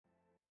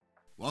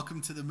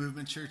Welcome to the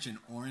Movement Church in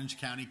Orange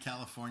County,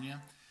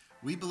 California.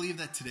 We believe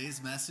that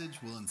today's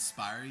message will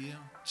inspire you,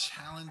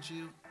 challenge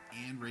you,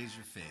 and raise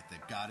your faith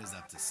that God is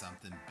up to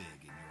something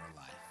big in your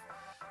life.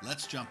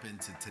 Let's jump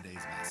into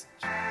today's message.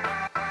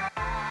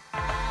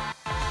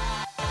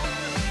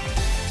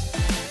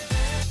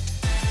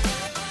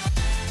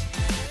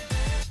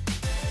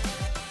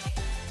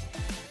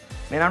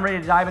 Man, I'm ready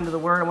to dive into the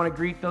Word. I want to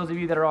greet those of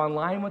you that are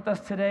online with us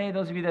today,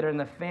 those of you that are in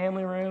the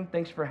family room.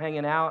 Thanks for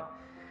hanging out.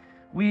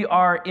 We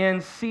are in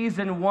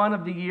season 1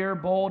 of the year,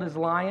 Bold as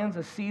Lions.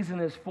 A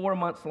season is 4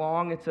 months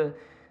long. It's a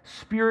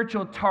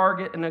spiritual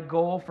target and a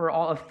goal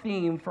a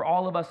theme for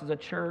all of us as a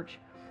church.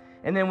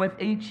 And then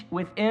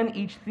within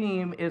each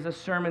theme is a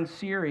sermon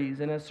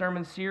series. And a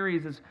sermon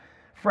series is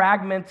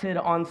fragmented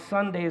on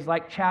Sundays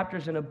like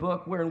chapters in a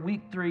book. We're in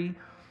week 3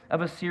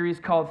 of a series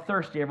called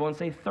Thirsty. Everyone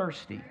say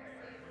thirsty.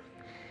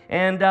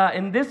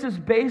 And this is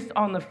based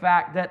on the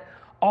fact that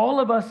all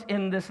of us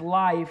in this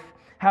life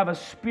have a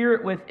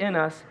spirit within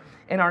us,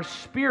 and our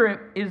spirit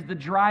is the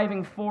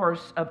driving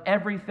force of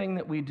everything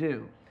that we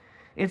do.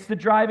 It's the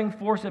driving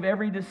force of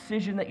every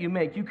decision that you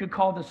make. You could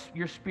call this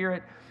your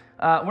spirit,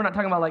 we're not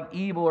talking about like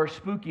evil or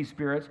spooky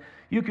spirits.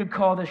 You could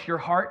call this your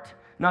heart,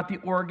 not the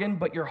organ,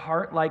 but your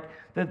heart. Like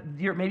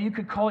maybe you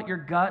could call it your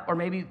gut, or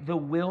maybe the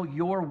will,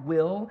 your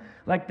will.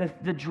 Like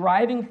the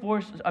driving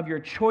force of your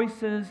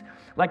choices,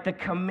 like the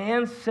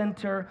command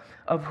center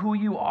of who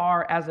you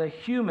are as a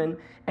human.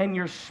 And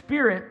your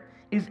spirit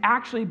is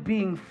actually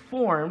being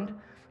formed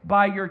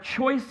by your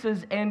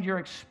choices and your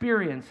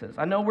experiences.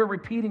 I know we're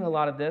repeating a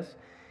lot of this.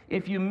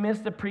 If you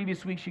missed the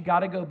previous weeks, you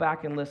got to go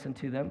back and listen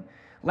to them.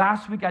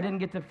 Last week, I didn't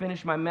get to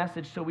finish my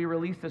message, so we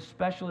released a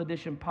special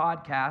edition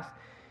podcast,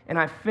 and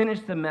I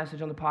finished the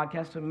message on the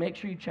podcast, so make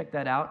sure you check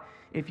that out.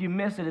 If you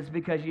miss it, it's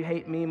because you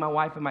hate me, my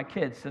wife, and my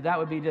kids, so that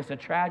would be just a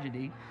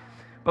tragedy.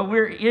 But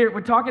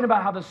we're talking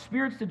about how the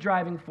Spirit's the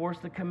driving force,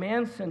 the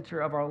command center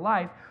of our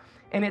life,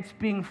 and it's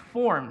being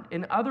formed.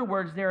 In other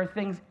words, there are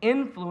things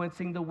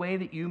influencing the way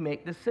that you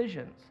make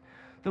decisions,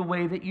 the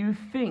way that you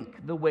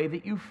think, the way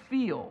that you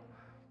feel.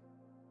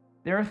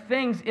 There are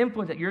things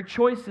influencing your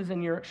choices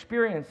and your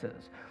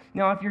experiences.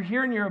 Now, if you're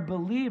here and you're a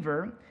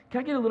believer, can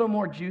I get a little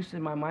more juice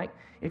in my mic?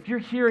 If you're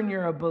here and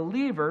you're a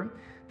believer,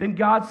 then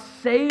God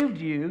saved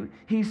you,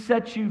 He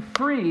set you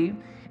free,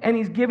 and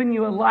He's given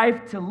you a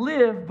life to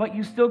live, but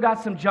you still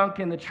got some junk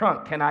in the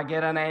trunk. Can I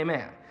get an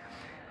amen?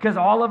 Because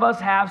all of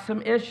us have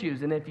some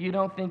issues, and if you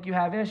don't think you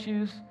have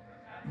issues,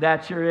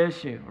 that's your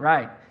issue,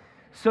 right?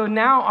 So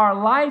now our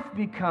life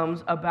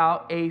becomes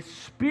about a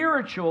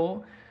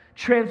spiritual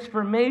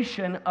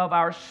transformation of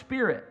our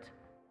spirit,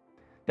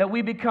 that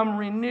we become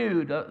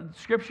renewed.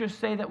 Scriptures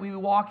say that we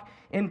walk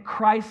in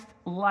Christ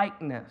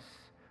likeness.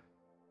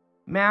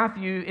 In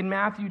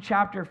Matthew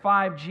chapter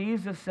 5,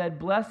 Jesus said,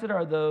 "Blessed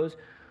are those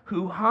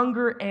who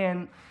hunger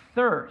and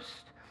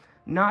thirst."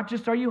 Not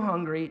just are you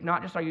hungry,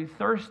 not just are you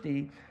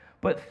thirsty,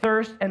 but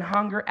thirst and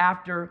hunger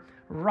after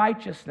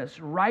righteousness.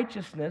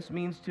 Righteousness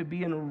means to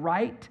be in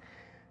right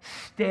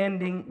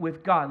standing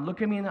with God.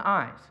 Look at me in the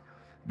eyes.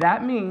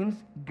 That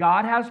means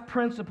God has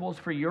principles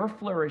for your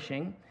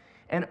flourishing,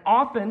 and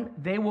often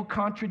they will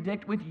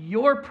contradict with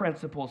your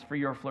principles for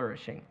your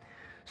flourishing.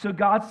 So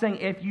God's saying,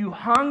 if you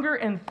hunger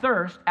and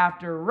thirst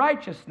after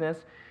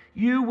righteousness,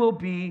 you will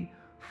be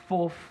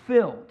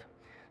fulfilled.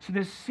 So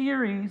this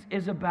series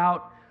is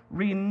about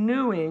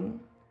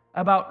renewing,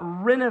 about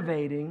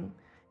renovating,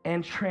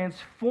 and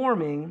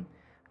transforming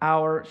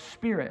our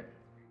spirit.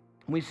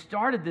 We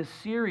started this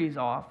series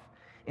off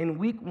in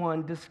week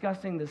 1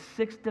 discussing the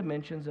 6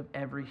 dimensions of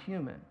every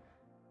human.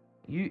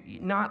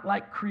 Not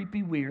like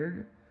creepy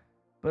weird,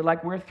 but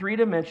like we're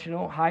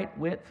 3-dimensional, height,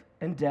 width,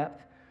 and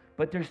depth.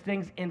 But there's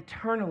things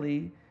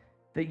internally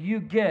that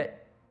you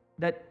get,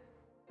 that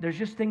there's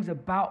just things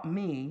about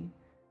me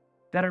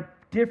that are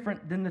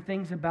different than the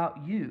things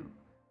about you.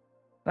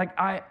 Like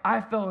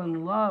I fell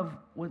in love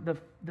with the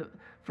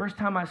first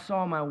time I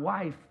saw my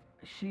wife.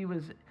 She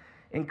was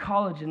in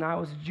college and I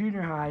was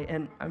junior high,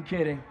 and I'm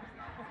kidding.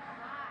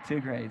 2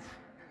 grades.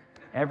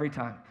 Every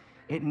time.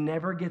 It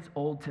never gets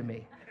old to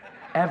me.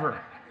 Ever.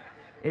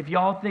 If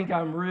y'all think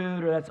I'm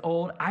rude or that's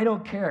old, I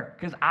don't care,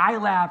 because I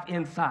laugh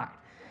inside.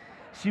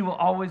 She will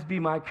always be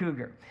my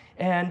cougar.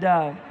 And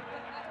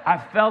I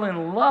fell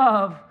in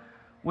love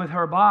with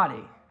her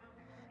body.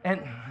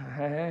 And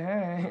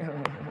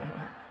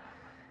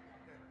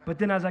but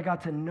then as I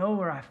got to know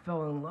her, I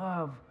fell in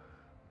love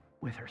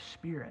with her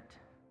spirit,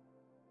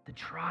 the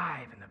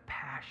drive and the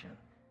passion.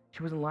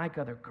 She wasn't like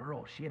other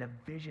girls. She had a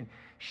vision.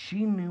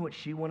 She knew what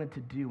she wanted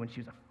to do when she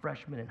was a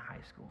freshman in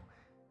high school.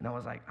 And I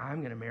was like, I'm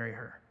going to marry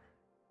her.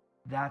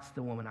 That's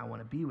the woman I want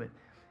to be with.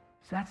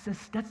 So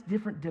that's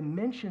different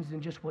dimensions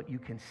than just what you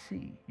can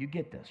see. You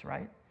get this,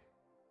 right?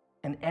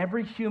 And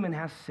every human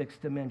has 6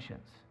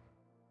 dimensions.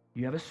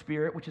 You have a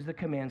spirit, which is the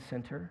command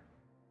center.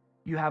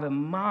 You have a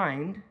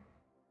mind,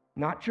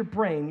 not your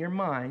brain, your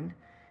mind,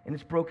 and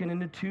it's broken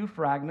into 2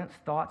 fragments,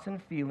 thoughts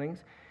and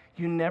feelings.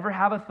 You never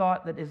have a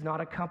thought that is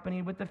not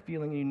accompanied with a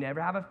feeling. You never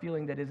have a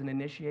feeling that isn't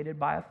initiated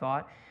by a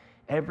thought.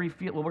 Well,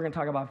 we're going to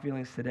talk about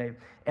feelings today.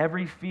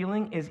 Every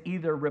feeling is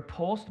either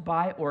repulsed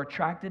by or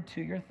attracted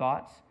to your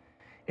thoughts.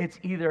 It's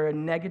either a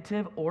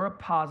negative or a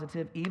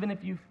positive. Even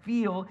if you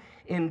feel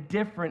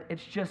indifferent,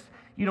 it's just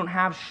you don't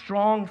have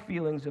strong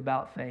feelings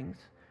about things.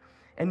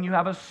 And you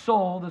have a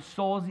soul. The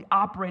soul is the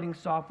operating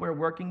software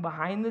working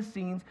behind the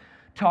scenes,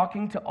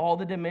 talking to all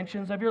the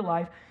dimensions of your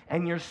life.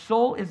 And your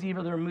soul is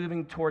either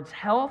moving towards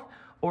health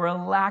or a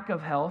lack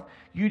of health.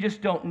 You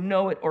just don't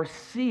know it or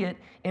see it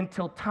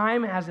until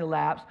time has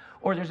elapsed,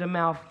 or there's a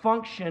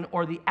malfunction,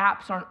 or the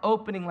apps aren't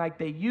opening like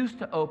they used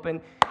to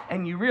open,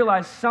 and you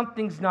realize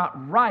something's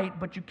not right,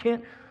 but you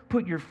can't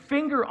put your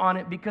finger on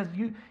it because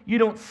you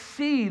don't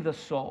see the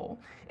soul.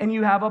 And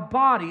you have a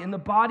body, and the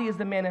body is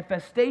the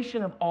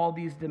manifestation of all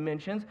these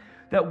dimensions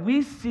that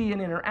we see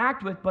and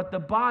interact with, but the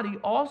body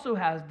also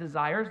has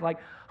desires like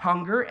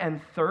hunger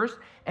and thirst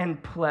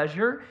and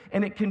pleasure,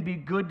 and it can be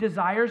good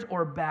desires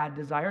or bad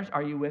desires.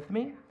 Are you with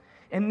me?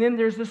 And then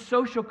there's the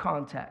social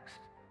context.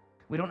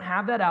 We don't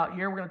have that out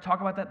here. We're going to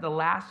talk about that the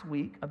last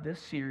week of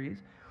this series.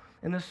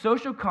 And the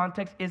social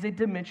context is a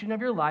dimension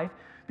of your life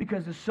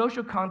because the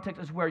social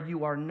context is where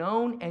you are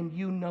known and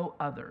you know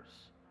others.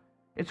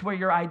 It's where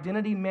your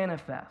identity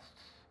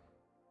manifests,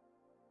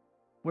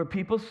 where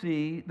people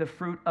see the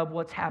fruit of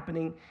what's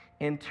happening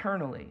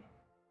internally.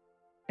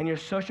 And your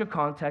social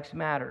context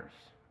matters.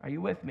 Are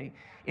you with me?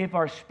 If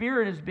our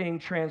spirit is being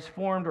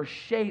transformed or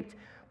shaped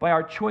by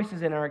our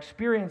choices and our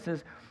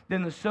experiences,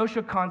 then the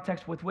social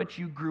context with which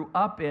you grew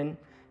up in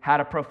had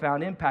a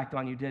profound impact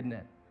on you, didn't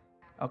it?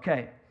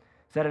 Okay.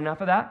 Is that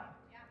enough of that?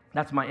 Yeah.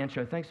 That's my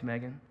intro. Thanks,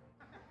 Megan.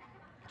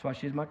 That's why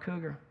she's my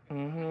cougar. All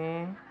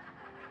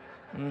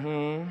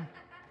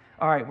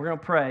right, we're going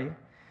to pray.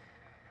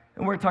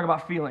 And we're going to talk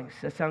about feelings.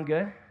 Does that sound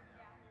good?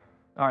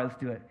 Yeah. All right, let's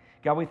do it.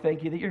 God, we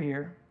thank you that you're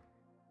here.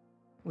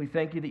 We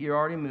thank you that you're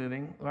already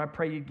moving. Lord, I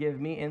pray you give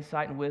me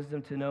insight and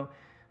wisdom to know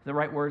the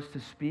right words to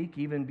speak,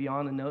 even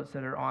beyond the notes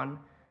that are on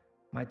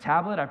my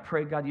tablet. I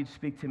pray, God, you'd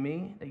speak to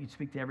me, that you'd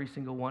speak to every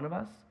single one of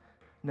us.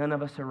 None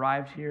of us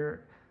arrived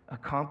here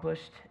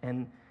accomplished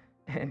and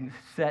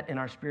set in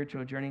our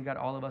spiritual journey. God,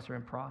 all of us are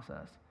in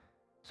process.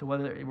 So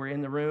whether we're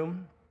in the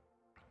room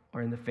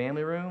or in the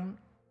family room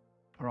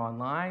or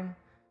online,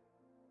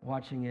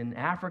 watching in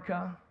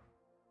Africa,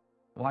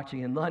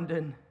 watching in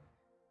London,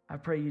 I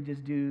pray you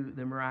just do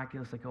the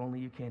miraculous like only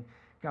you can.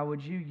 God,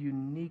 would you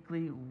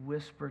uniquely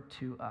whisper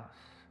to us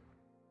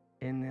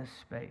in this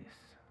space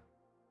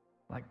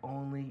like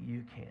only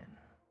you can?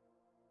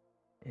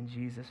 In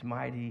Jesus'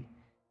 mighty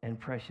and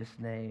precious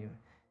name.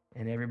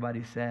 And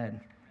everybody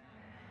said,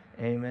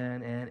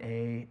 amen and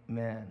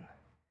amen.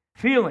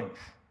 Feelings.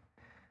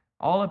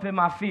 All up in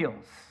my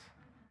feels.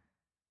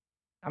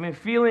 I mean,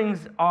 feelings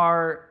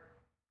are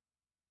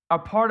a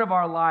part of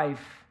our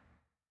life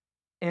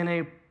in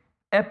a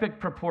epic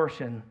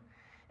proportion.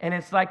 And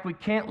it's like we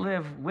can't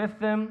live with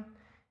them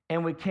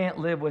and we can't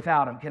live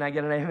without them. Can I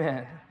get an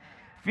amen?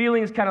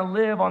 Feelings kind of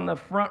live on the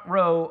front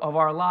row of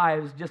our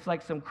lives just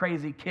like some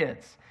crazy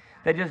kids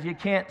that just you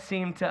can't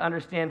seem to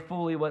understand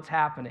fully what's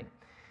happening.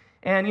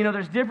 And, you know,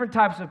 there's different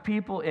types of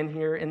people in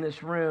here in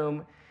this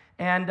room,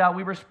 and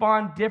we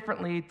respond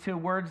differently to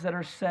words that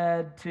are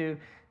said, to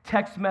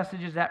text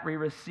messages that we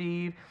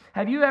receive.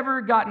 Have you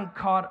ever gotten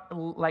caught,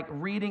 like,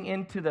 reading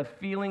into the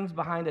feelings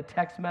behind a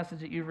text message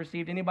that you've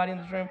received? Anybody in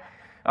this room?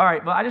 All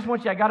right, well,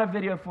 I got a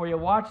video for you.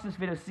 Watch this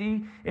video.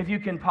 See if you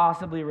can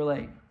possibly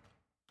relate.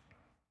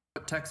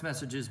 What text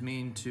messages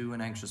mean to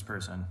an anxious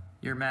person?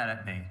 You're mad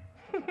at me.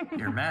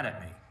 You're mad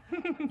at me.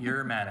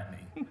 You're mad at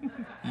me.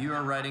 You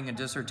are writing a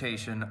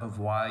dissertation of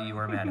why you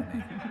are mad at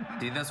me.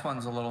 See, this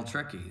one's a little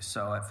tricky.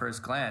 So at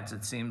first glance,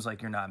 it seems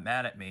like you're not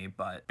mad at me,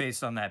 but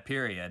based on that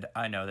period,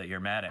 I know that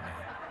you're mad at me.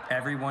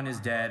 Everyone is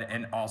dead,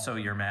 and also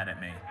you're mad at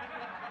me.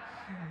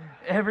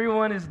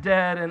 Everyone is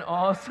dead, and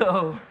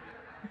also...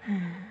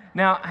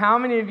 Now, how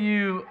many of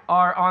you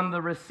are on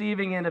the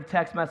receiving end of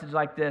text messages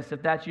like this?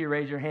 If that's you,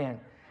 raise your hand.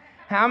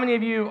 How many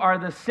of you are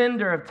the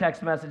sender of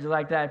text messages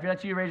like that? If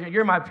that's you, raise your hand.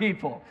 You're my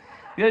people.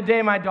 The other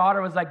day, my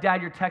daughter was like,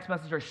 Dad, your text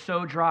messages are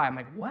so dry. I'm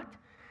like, what?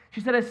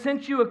 She said, I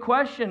sent you a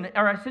question,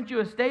 or I sent you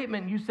a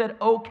statement, and you said,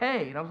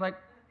 okay. And I was like,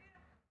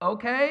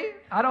 okay?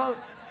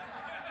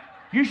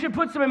 You should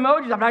put some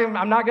emojis.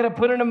 I'm not going to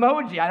put an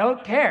emoji. I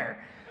don't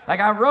care. Like,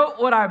 I wrote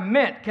what I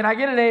meant. Can I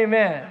get an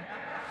amen?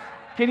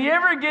 Can you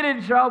ever get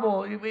in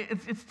trouble?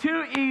 It's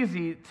too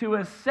easy to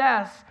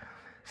assess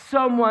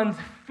someone's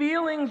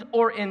feelings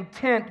or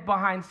intent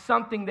behind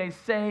something they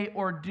say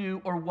or do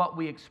or what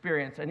we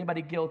experience.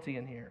 Anybody guilty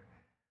in here?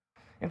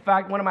 In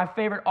fact, one of my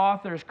favorite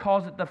authors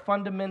calls it the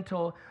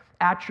fundamental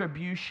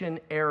attribution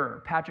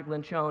error, Patrick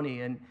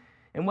Lencioni.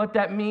 And what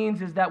that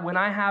means is that when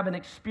I have an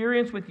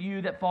experience with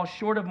you that falls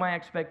short of my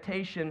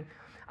expectation,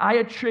 I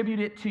attribute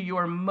it to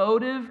your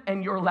motive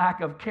and your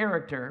lack of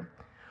character.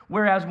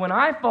 Whereas when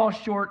I fall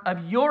short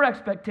of your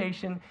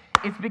expectation,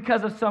 it's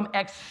because of some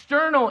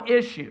external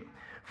issue.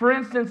 For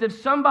instance, if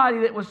somebody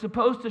that was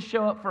supposed to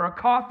show up for a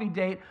coffee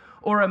date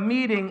or a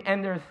meeting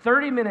and they're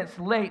 30 minutes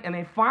late and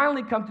they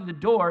finally come through the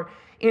door,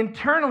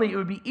 internally it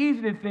would be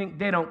easy to think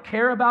they don't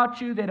care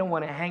about you, they don't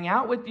want to hang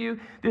out with you,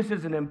 this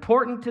isn't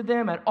important to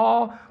them at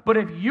all. But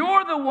if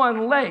you're the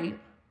one late,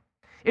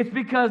 it's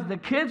because the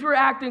kids were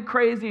acting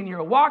crazy and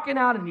you're walking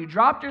out and you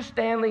dropped your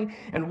Stanley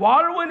and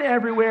water went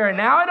everywhere and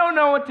now I don't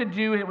know what to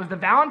do. It was the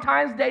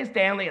Valentine's Day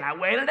Stanley and I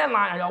waited in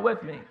line. Are y'all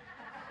with me?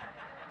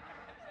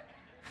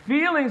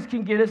 Feelings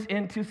can get us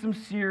into some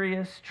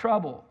serious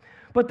trouble,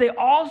 but they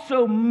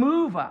also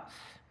move us.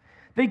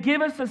 They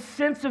give us a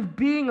sense of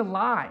being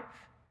alive.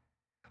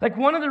 Like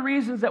one of the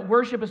reasons that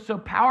worship is so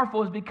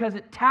powerful is because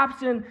it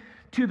taps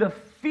into the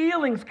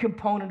feelings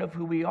component of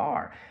who we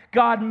are.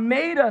 God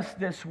made us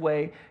this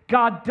way.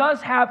 God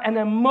does have an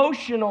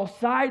emotional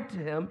side to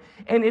him,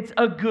 and it's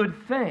a good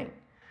thing.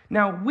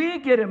 Now, we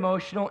get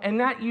emotional, and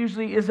that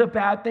usually is a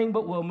bad thing,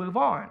 but we'll move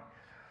on.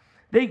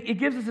 It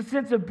gives us a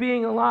sense of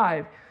being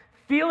alive.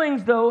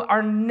 Feelings, though,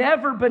 are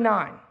never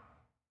benign.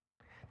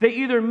 They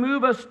either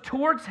move us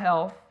towards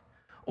health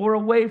or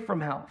away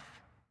from health.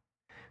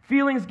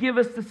 Feelings give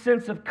us the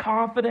sense of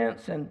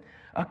confidence and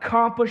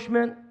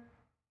accomplishment,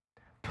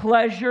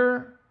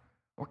 pleasure,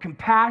 or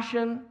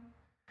compassion.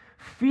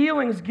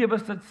 Feelings give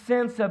us a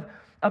sense of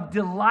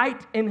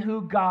delight in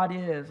who God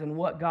is and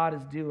what God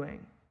is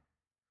doing.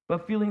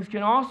 But feelings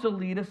can also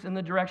lead us in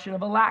the direction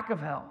of a lack of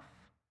health.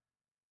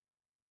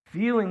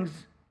 Feelings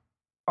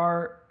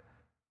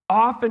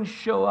often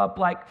show up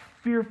like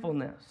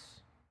fearfulness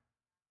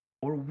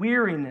or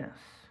weariness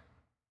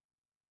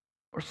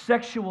or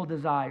sexual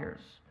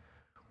desires,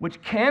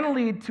 which can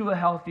lead to a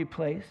healthy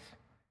place,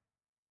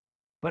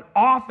 but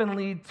often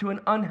lead to an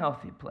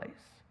unhealthy place.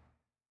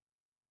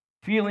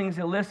 Feelings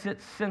elicit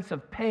sense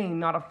of pain,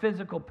 not a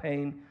physical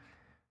pain,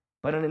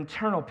 but an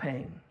internal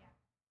pain.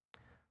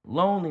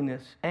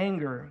 Loneliness,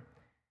 anger,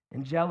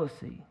 and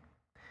jealousy.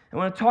 I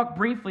want to talk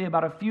briefly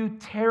about a few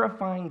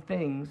terrifying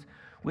things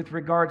with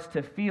regards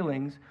to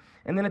feelings.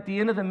 And then at the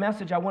end of the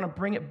message, I want to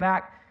bring it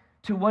back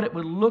to what it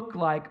would look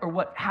like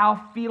or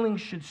how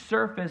feelings should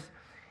surface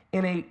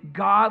in a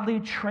godly,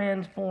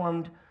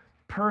 transformed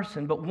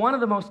person. But one of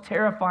the most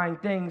terrifying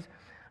things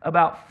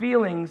about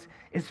feelings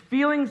is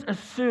feelings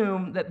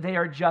assume that they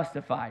are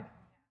justified.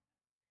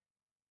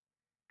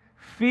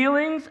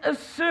 Feelings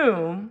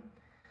assume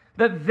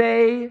that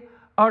they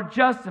are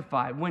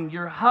justified. When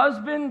your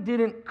husband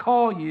didn't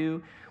call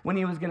you when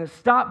he was going to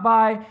stop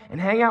by and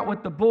hang out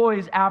with the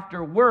boys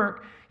after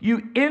work,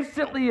 you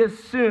instantly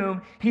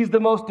assume he's the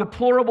most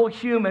deplorable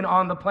human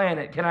on the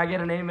planet. Can I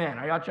get an amen?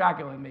 Are y'all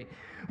tracking with me?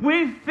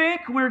 We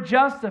think we're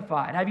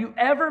justified. Have you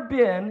ever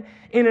been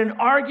in an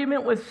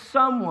argument with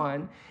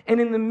someone and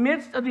in the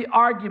midst of the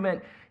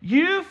argument,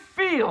 you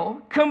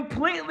feel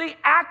completely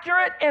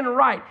accurate and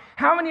right?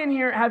 How many in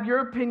here have your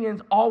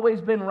opinions always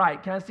been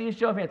right? Can I see a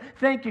show of hands?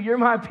 Thank you, you're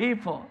my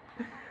people.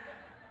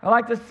 I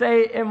like to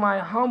say, in my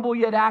humble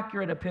yet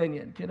accurate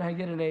opinion. Can I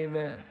get an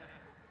amen?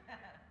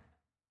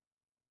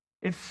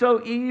 It's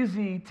so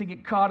easy to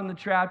get caught in the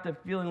trap of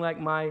feeling like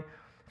my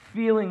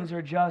feelings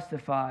are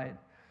justified.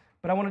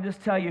 But I want to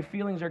just tell you,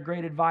 feelings are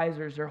great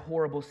advisors. They're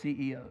horrible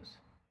CEOs.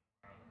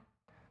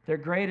 They're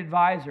great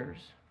advisors,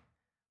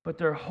 but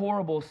they're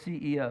horrible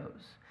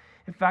CEOs.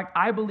 In fact,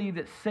 I believe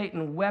that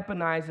Satan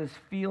weaponizes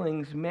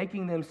feelings,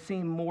 making them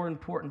seem more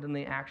important than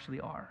they actually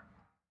are.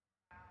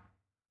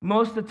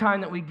 Most of the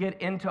time that we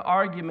get into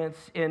arguments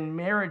in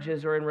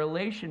marriages or in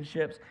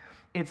relationships,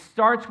 it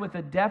starts with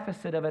a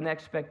deficit of an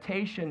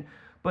expectation,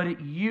 but it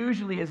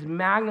usually is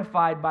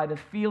magnified by the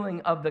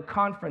feeling of the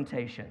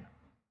confrontation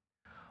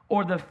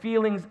or the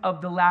feelings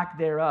of the lack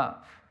thereof.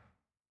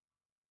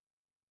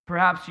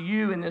 Perhaps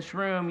you in this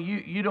room,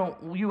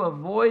 you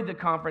avoid the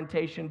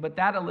confrontation, but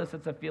that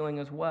elicits a feeling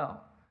as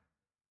well.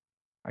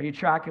 Are you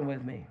tracking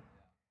with me?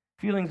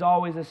 Feelings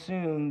always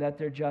assume that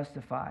they're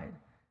justified.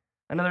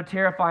 Another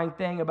terrifying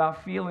thing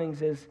about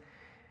feelings is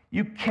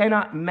you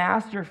cannot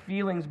master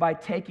feelings by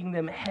taking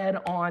them head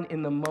on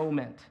in the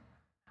moment.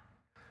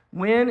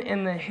 When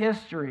in the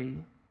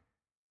history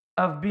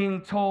of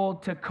being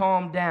told to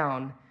calm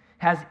down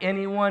has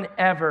anyone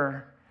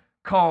ever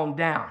calmed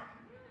down?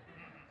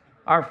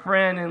 Our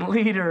friend and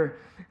leader,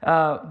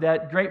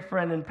 that great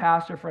friend and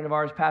pastor friend of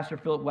ours, Pastor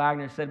Philip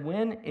Wagner, said,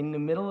 when in the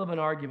middle of an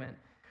argument,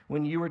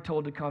 when you were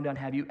told to calm down,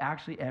 have you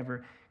actually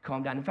ever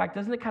calmed down? In fact,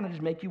 doesn't it kind of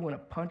just make you want to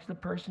punch the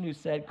person who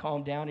said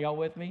calm down? Are y'all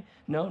with me?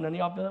 No? None of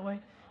y'all feel that way?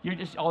 You're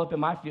just all up in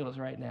my feelings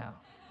right now.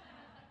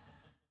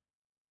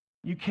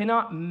 You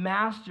cannot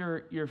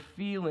master your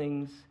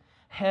feelings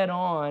head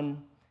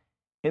on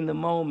in the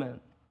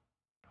moment.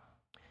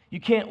 You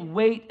can't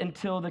wait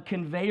until the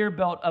conveyor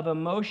belt of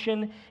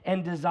emotion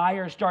and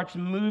desire starts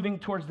moving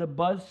towards the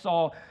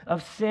buzzsaw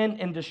of sin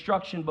and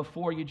destruction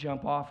before you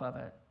jump off of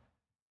it.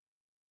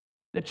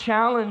 The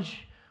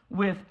challenge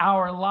with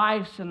our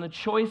lives and the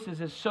choices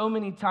is so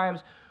many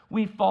times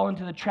we fall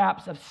into the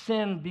traps of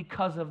sin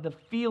because of the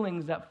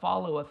feelings that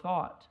follow a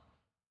thought.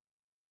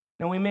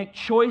 Now we make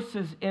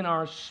choices in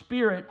our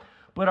spirit,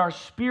 but our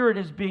spirit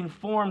is being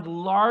formed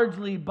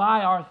largely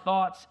by our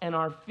thoughts and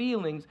our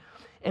feelings.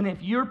 And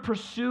if you're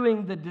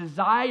pursuing the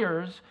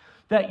desires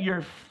that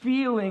you're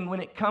feeling when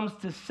it comes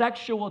to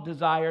sexual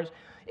desires,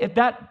 if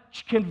that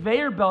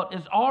conveyor belt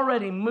is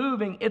already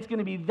moving, it's going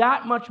to be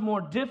that much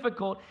more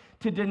difficult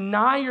to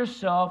deny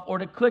yourself or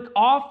to click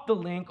off the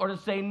link or to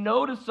say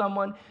no to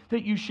someone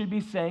that you should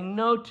be saying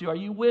no to. Are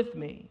you with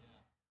me?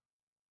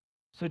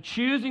 So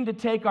choosing to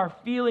take our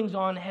feelings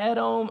on head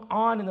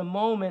on in the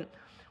moment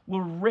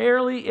will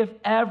rarely, if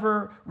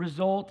ever,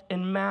 result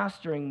in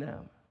mastering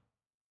them.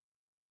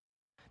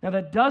 Now,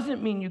 that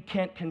doesn't mean you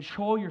can't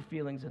control your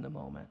feelings in the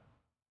moment.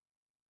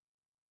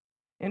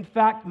 In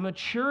fact,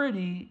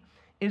 maturity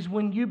is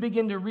when you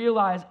begin to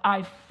realize,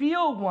 I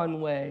feel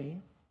one way,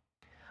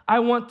 I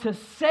want to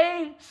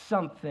say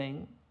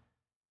something,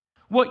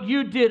 what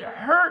you did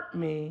hurt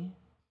me,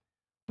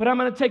 but I'm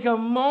going to take a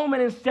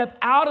moment and step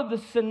out of the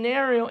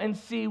scenario and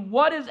see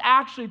what is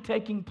actually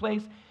taking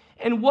place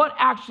and what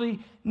actually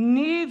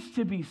needs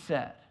to be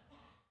said.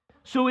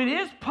 So it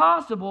is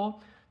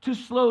possible to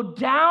slow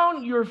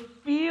down your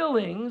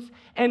feelings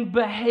and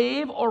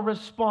behave or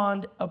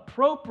respond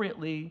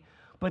appropriately,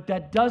 but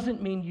that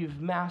doesn't mean you've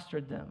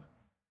mastered them.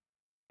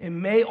 It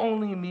may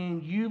only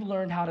mean you've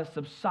learned how to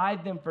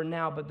subside them for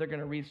now, but they're going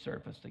to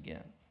resurface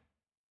again.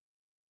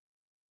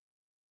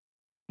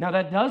 Now,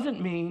 that doesn't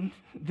mean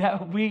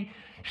that we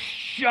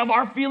shove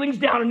our feelings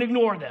down and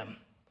ignore them.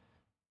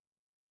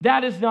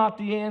 That is not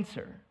the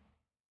answer.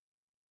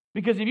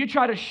 Because if you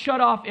try to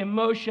shut off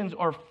emotions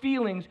or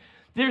feelings,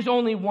 there's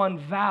only one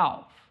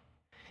valve.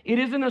 It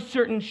isn't a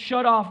certain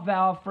shut-off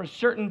valve for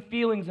certain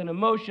feelings and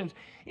emotions.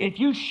 If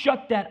you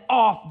shut that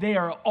off, they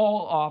are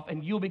all off,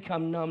 and you'll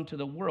become numb to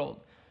the world.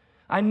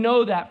 I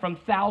know that from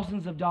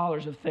thousands of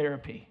dollars of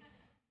therapy.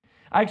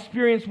 I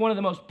experienced one of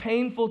the most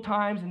painful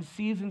times and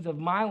seasons of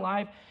my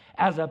life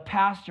as a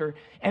pastor,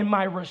 and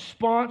my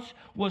response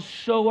was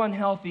so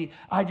unhealthy,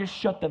 I just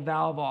shut the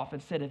valve off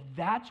and said, if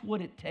that's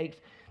what it takes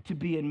to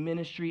be in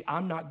ministry,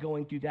 I'm not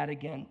going through that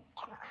again.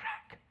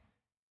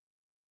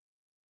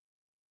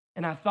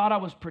 And I thought I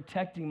was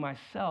protecting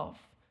myself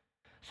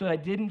so I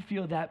didn't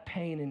feel that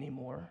pain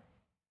anymore.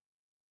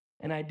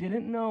 And I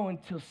didn't know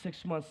until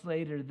 6 months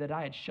later that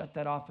I had shut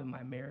that off in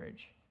my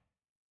marriage.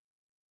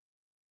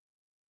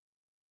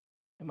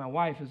 And my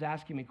wife was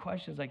asking me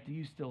questions like, do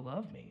you still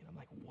love me? And I'm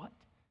like, what?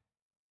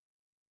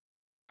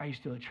 Are you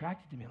still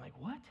attracted to me? I'm like,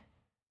 what?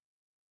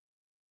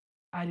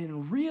 I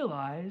didn't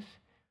realize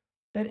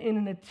that in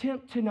an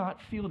attempt to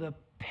not feel the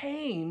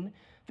pain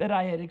that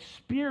I had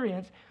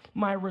experienced,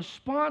 my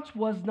response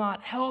was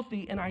not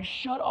healthy, and I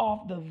shut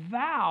off the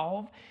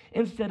valve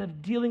instead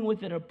of dealing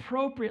with it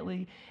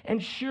appropriately.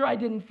 And sure, I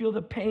didn't feel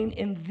the pain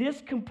in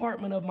this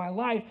compartment of my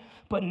life,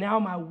 but now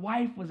my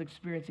wife was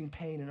experiencing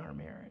pain in our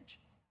marriage.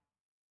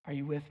 Are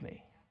you with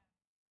me?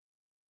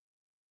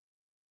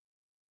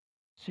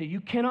 So you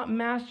cannot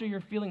master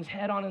your feelings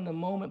head on in the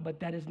moment,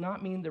 but that does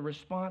not mean the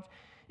response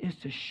is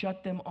to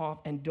shut them off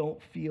and don't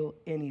feel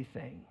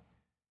anything.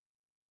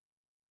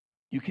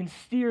 You can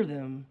steer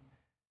them,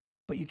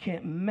 but you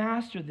can't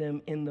master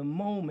them in the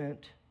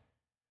moment.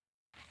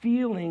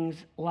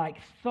 Feelings, like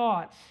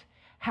thoughts,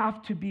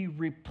 have to be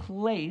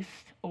replaced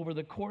over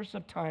the course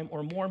of time,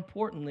 or more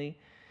importantly,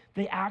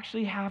 they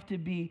actually have to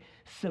be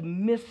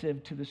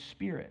submissive to the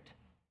Spirit.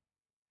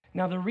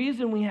 Now, the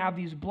reason we have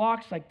these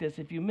blocks like this,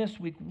 if you miss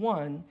week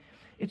 1,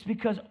 it's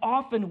because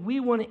often we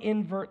want to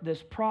invert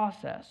this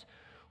process.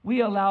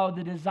 We allow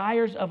the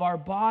desires of our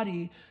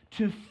body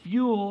to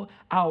fuel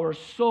our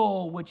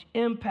soul, which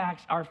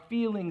impacts our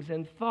feelings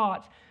and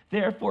thoughts,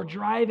 therefore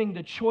driving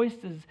the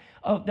choices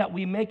that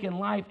we make in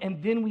life,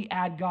 and then we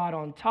add God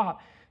on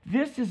top.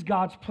 This is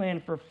God's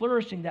plan for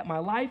flourishing, that my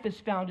life is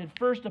founded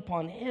first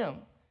upon Him,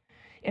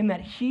 and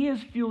that He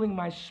is fueling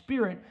my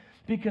spirit,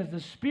 because the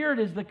Spirit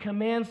is the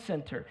command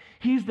center.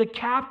 He's the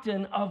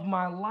captain of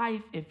my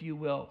life, if you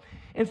will.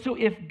 And so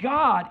if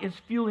God is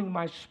fueling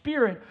my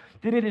spirit,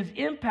 then it is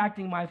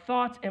impacting my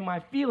thoughts and my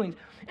feelings.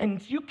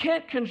 And you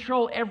can't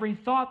control every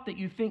thought that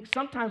you think.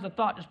 Sometimes a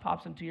thought just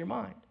pops into your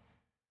mind.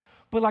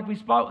 But like we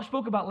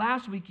spoke about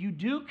last week, you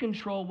do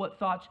control what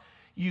thoughts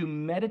you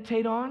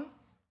meditate on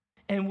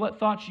and what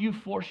thoughts you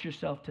force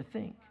yourself to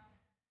think.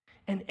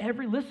 And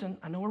listen,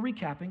 I know we're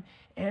recapping,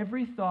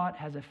 every thought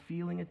has a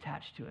feeling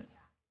attached to it.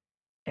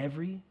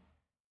 Every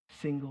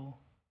single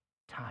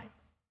time.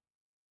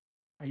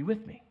 Are you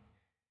with me?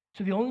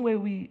 So the only way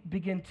we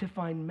begin to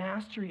find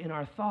mastery in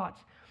our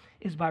thoughts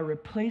is by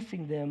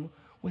replacing them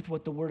with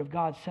what the Word of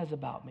God says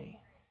about me.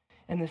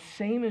 And the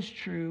same is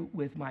true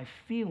with my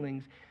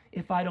feelings.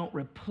 If I don't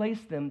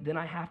replace them, then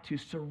I have to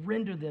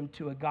surrender them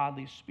to a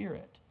godly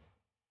spirit.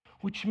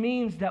 Which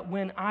means that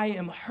when I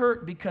am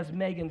hurt because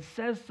Megan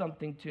says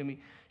something to me,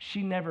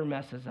 she never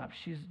messes up.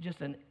 She's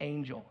just an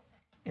angel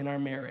in our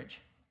marriage.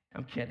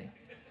 I'm kidding.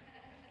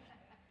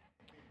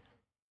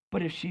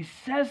 But if she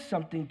says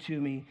something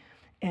to me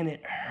and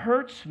it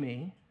hurts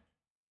me,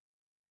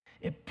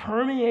 it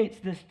permeates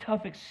this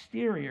tough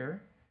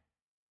exterior,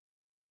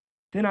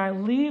 then I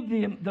leave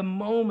the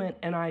moment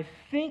and I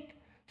think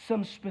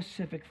some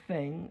specific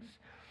things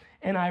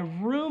and I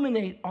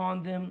ruminate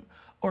on them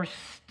or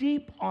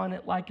steep on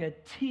it like a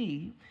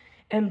tea,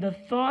 and the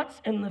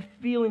thoughts and the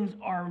feelings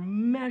are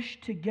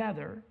meshed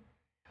together,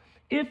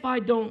 if I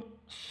don't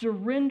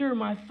surrender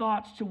my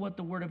thoughts to what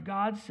the Word of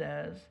God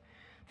says,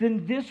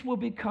 then this will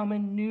become a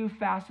new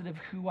facet of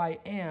who I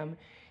am.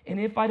 And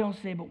if I don't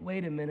say, but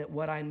wait a minute,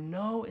 what I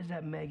know is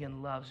that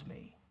Megan loves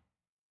me.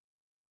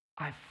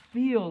 I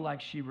feel like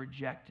she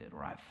rejected,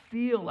 or I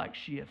feel like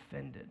she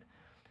offended,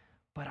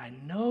 but I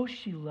know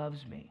she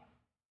loves me.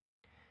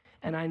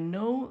 And I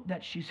know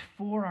that she's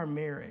for our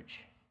marriage.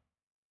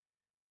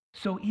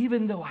 So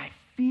even though I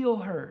feel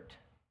hurt,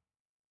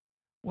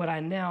 what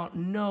I now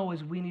know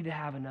is we need to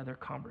have another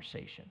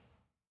conversation.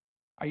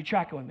 Are you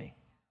tracking with me?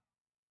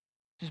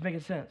 Just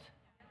making sense?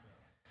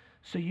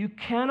 So you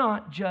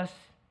cannot just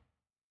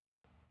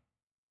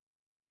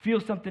feel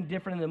something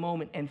different in the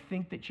moment and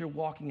think that you're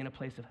walking in a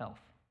place of health.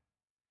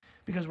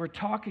 Because we're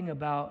talking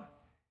about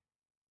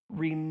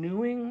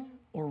renewing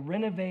or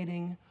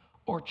renovating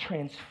or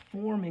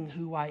transforming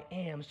who I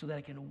am so that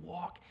I can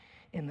walk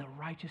in the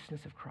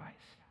righteousness of Christ.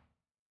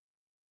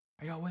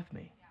 Are y'all with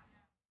me?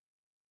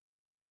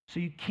 So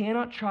you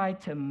cannot try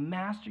to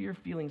master your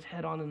feelings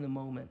head on in the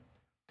moment,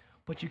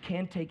 but you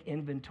can take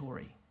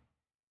inventory.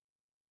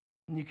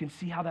 And you can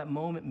see how that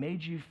moment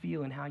made you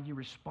feel and how you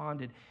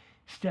responded.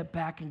 Step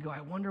back and go,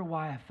 I wonder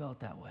why I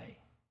felt that way.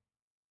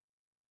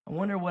 I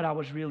wonder what I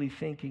was really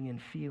thinking and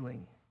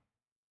feeling.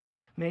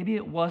 Maybe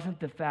it wasn't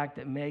the fact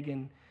that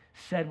Megan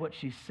said what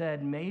she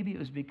said. Maybe it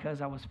was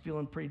because I was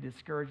feeling pretty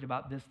discouraged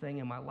about this thing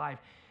in my life,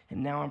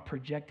 and now I'm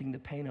projecting the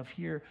pain of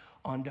here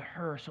onto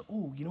her. So,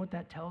 you know what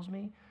that tells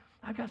me?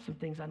 I've got some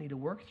things I need to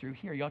work through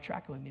here. Y'all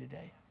tracking with me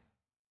today?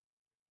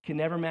 Can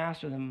never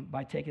master them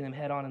by taking them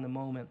head on in the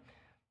moment.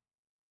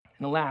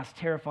 And the last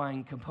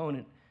terrifying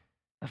component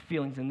of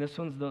feelings, and this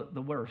one's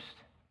the worst,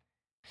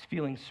 is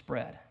feelings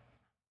spread.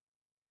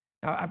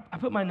 Now, I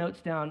put my notes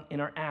down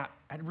in our app.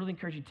 I'd really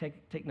encourage you to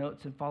take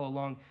notes and follow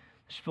along.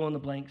 Just fill in the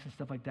blanks and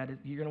stuff like that.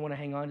 You're going to want to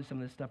hang on to some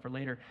of this stuff for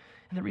later.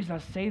 And the reason I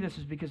say this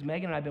is because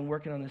Megan and I have been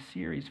working on this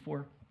series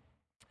for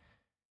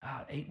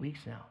 8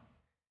 weeks now.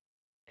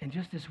 And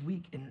just this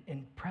week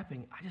in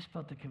prepping, I just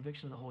felt the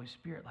conviction of the Holy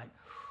Spirit, like,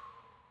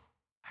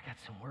 I got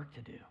some work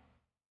to do.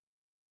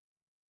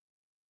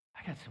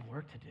 I got some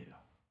work to do.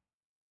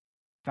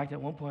 In fact,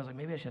 at one point, I was like,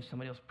 maybe I should have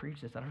somebody else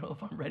preach this. I don't know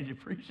if I'm ready to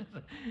preach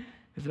this.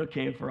 Is it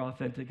okay if we're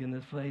authentic in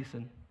this place?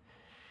 And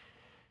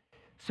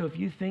so if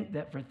you think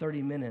that for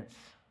 30 minutes,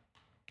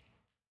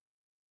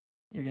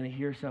 you're going to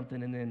hear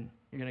something and then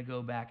you're going to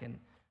go back and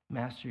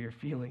master your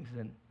feelings,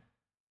 then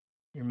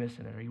you're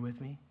missing it. Are you with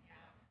me? Yeah.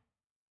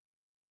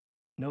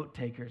 Note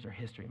takers are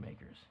history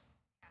makers.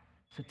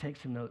 So take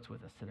some notes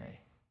with us today.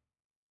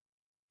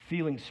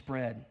 Feelings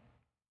spread.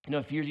 You know,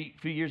 a few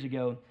years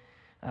ago,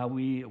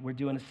 we were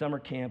doing a summer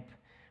camp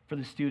for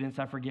the students.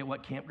 I forget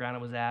what campground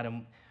it was at.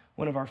 And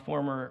one of our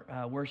former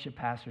worship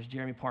pastors,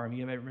 Jeremy Parham,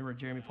 you remember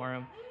Jeremy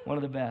Parham? One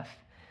of the best.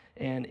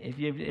 And if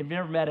you've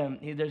never met him,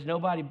 there's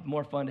nobody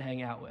more fun to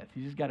hang out with.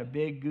 He's just got a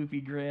big, goofy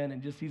grin,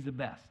 and he's the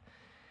best.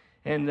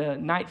 And the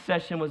night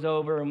session was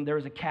over, and there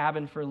was a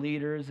cabin for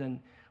leaders, and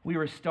we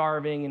were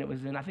starving, and it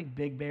was in, I think,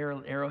 Big Bear,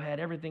 Arrowhead.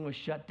 Everything was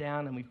shut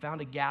down, and we found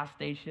a gas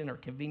station or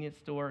convenience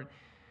store, and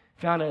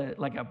found a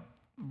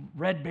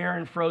Red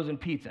Baron frozen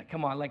pizza.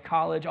 Come on, like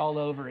college all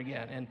over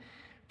again. And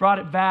brought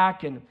it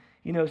back and,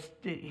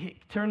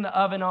 turned the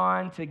oven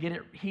on to get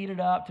it heated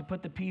up to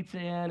put the pizza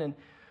in. And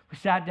we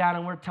sat down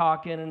and we're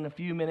talking, and a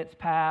few minutes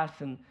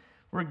pass, and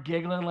we're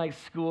giggling like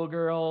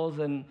schoolgirls.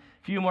 And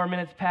a few more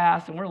minutes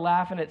pass, and we're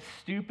laughing at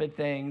stupid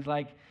things.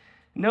 Like,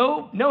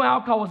 no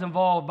alcohol was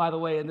involved, by the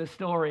way, in this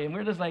story. And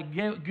we're just like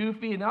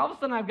goofy. And all of a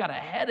sudden I've got a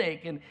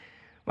headache, and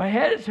my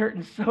head is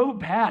hurting so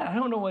bad. I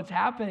don't know what's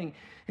happening.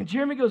 And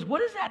Jeremy goes,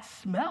 what is that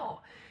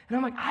smell? And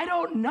I'm like, I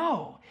don't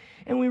know.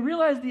 And we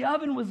realized the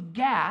oven was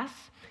gas.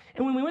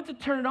 And when we went to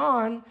turn it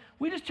on,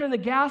 we just turned the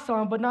gas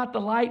on, but not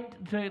the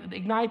light to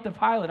ignite the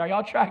pilot. Are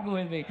y'all tracking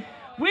with me?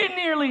 We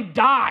nearly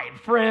died,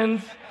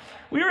 friends.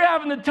 We were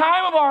having the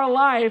time of our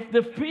life.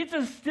 The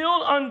pizza's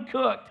still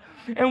uncooked,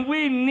 and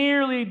we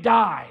nearly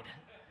died.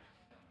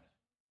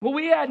 Well,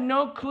 we had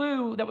no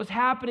clue that was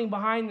happening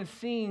behind the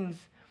scenes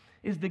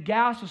is the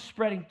gas was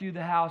spreading through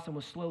the house and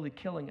was slowly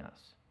killing us.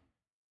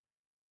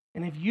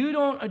 And if you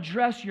don't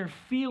address your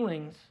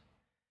feelings,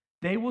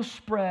 they will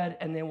spread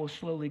and they will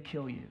slowly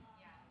kill you.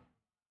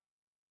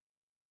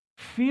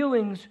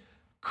 Feelings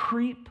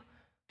creep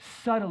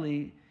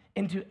subtly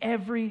into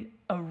every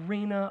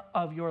arena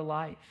of your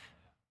life.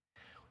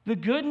 The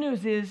good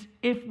news is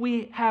if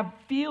we have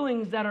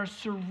feelings that are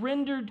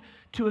surrendered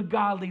to a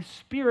godly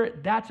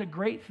spirit, that's a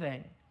great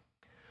thing.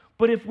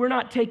 But if we're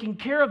not taking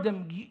care of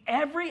them,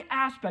 every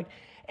aspect,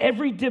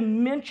 every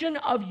dimension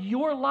of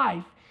your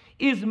life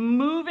is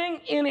moving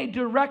in a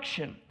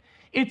direction.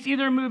 It's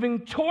either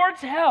moving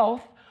towards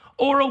health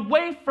or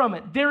away from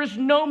it. There is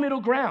no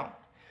middle ground.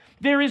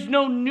 There is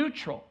no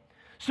neutral.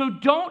 So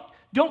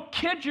don't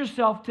kid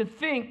yourself to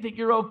think that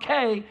you're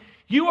okay.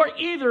 You are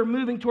either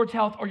moving towards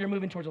health or you're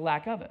moving towards a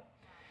lack of it.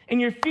 And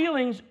your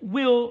feelings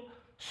will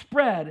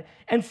spread,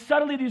 and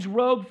suddenly these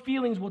rogue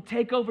feelings will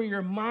take over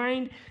your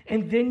mind,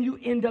 and then you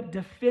end up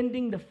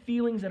defending the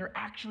feelings that are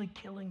actually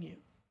killing you.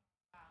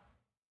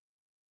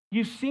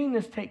 You've seen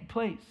this take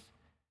place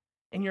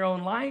in your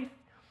own life.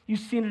 You've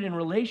seen it in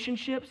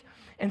relationships,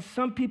 and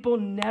some people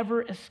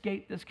never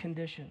escape this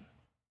condition.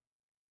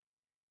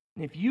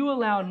 And if you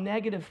allow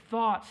negative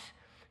thoughts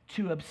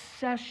to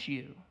obsess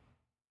you,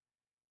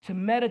 to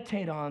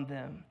meditate on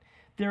them,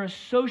 their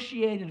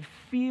associated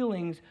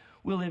feelings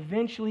will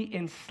eventually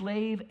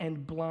enslave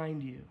and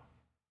blind you.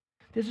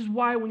 This is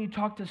why when you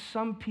talk to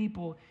some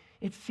people,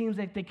 it seems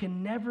like they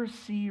can never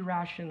see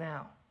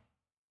rationale,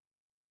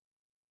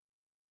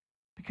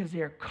 because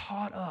they are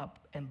caught up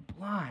and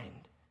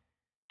blind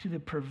to the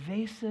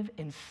pervasive,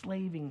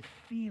 enslaving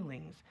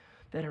feelings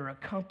that are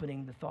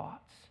accompanying the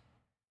thoughts.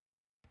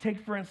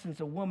 Take, for instance,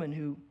 a woman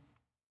who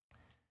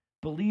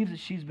believes that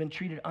she's been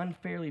treated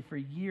unfairly for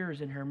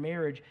years in her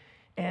marriage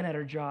and at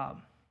her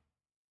job.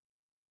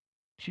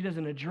 She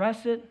doesn't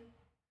address it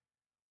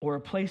or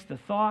replace the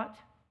thought,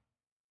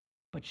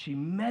 but she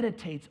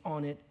meditates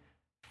on it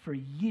for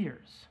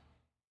years.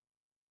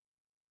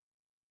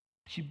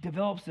 She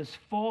develops this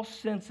false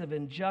sense of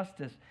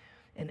injustice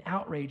and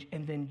outrage,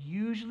 and then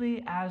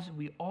usually, as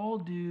we all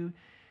do,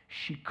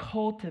 she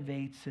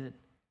cultivates it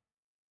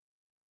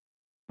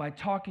by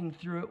talking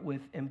through it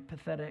with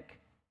empathetic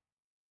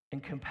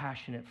and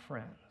compassionate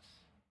friends.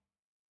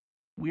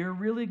 We are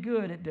really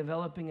good at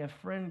developing a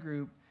friend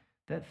group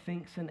that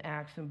thinks and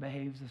acts and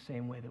behaves the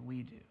same way that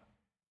we do.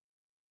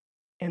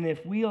 And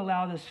if we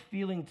allow this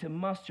feeling to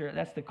muster,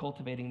 that's the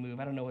cultivating move.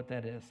 I don't know what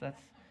that is.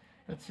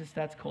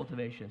 That's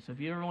cultivation. So if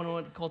you ever want to know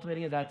what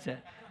cultivating is, that's it.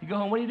 You go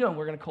home, what are you doing?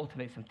 We're going to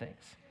cultivate some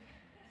things.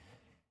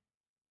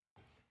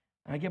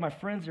 And I get my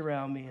friends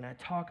around me and I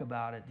talk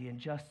about it, the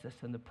injustice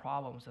and the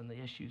problems and the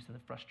issues and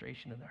the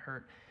frustration and the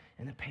hurt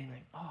and the pain.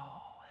 Like,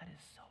 oh, that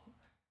is so,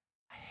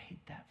 I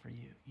hate that for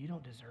you. You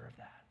don't deserve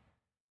that.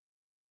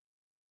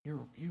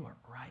 You are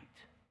right.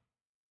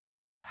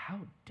 How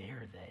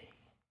dare they?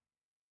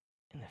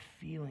 And the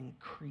feeling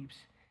creeps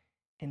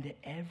into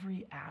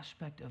every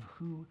aspect of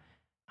who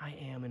I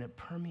am, and it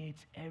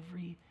permeates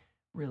every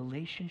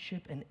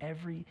relationship and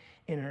every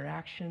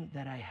interaction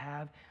that I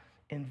have.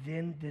 And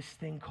then this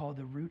thing called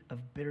the root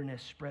of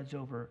bitterness spreads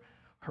over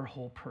her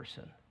whole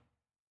person.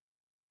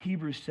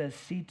 Hebrews says,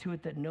 see to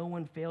it that no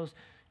one fails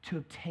to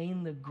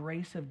obtain the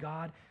grace of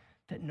God,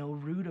 that no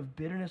root of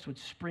bitterness would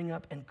spring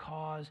up and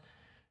cause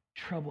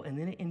trouble. And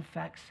then it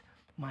infects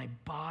my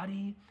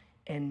body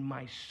and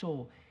my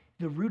soul.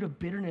 The root of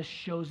bitterness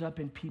shows up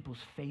in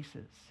people's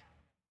faces.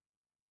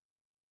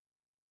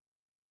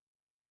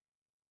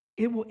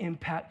 It will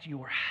impact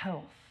your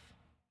health.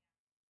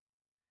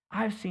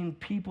 I've seen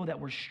people that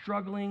were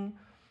struggling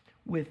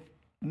with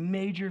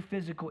major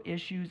physical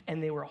issues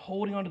and they were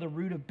holding on to the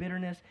root of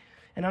bitterness.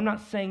 And I'm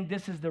not saying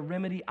this is the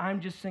remedy.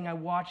 I'm just saying I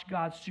watched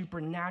God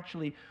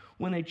supernaturally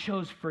when they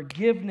chose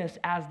forgiveness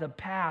as the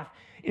path.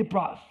 It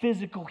brought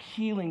physical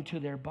healing to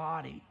their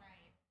body.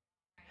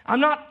 I'm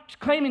not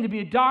claiming to be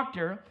a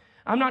doctor.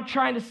 I'm not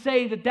trying to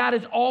say that that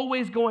is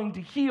always going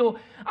to heal.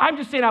 I'm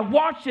just saying I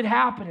watched it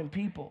happen in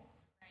people.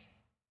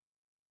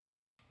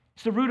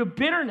 It's the root of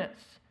bitterness.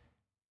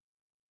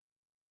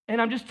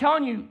 And I'm just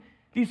telling you,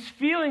 these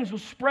feelings will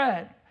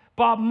spread.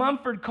 Bob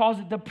Mumford calls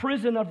it the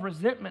prison of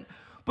resentment.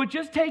 But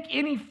just take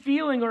any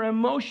feeling or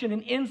emotion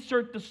and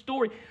insert the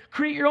story.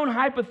 Create your own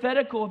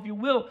hypothetical, if you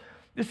will.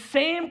 The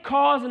same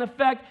cause and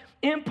effect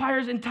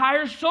empires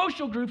entire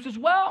social groups as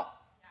well.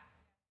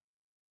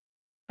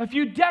 A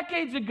few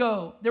decades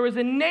ago, there was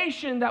a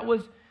nation that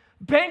was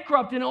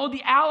bankrupt and owed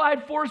the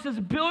Allied forces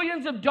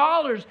billions of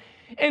dollars.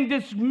 And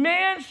this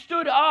man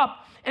stood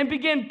up and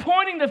began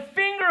pointing the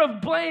finger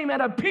of blame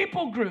at a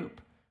people group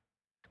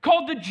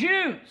called the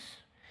Jews.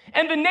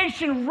 And the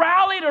nation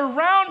rallied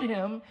around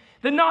him.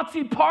 The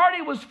Nazi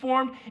Party was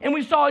formed, and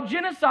we saw a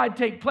genocide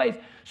take place.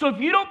 So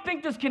if you don't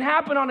think this can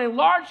happen on a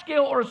large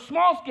scale or a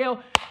small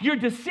scale, you're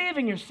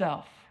deceiving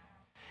yourself.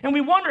 And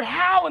we wonder,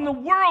 how in the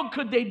world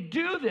could they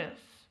do this?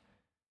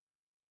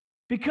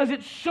 Because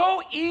it's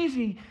so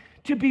easy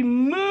to be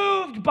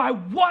moved by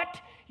what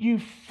you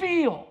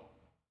feel.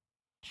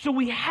 So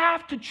we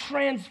have to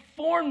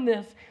transform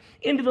this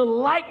into the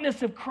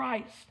likeness of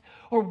Christ,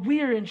 or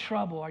we're in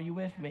trouble. Are you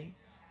with me?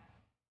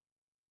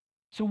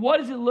 So what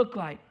does it look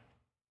like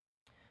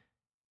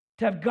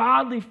to have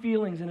godly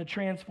feelings in a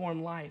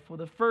transformed life? Well,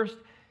 the first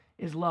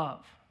is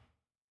love.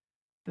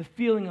 The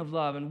feeling of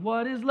love. And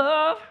what is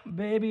love?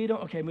 Baby,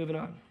 don't. Okay, moving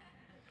on.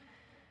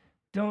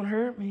 Don't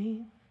hurt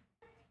me.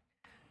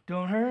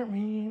 Don't hurt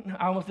me.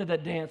 I almost did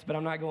that dance, but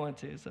I'm not going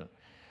to. So,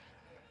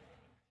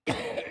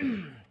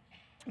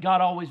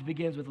 God always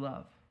begins with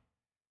love.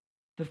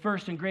 The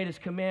first and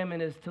greatest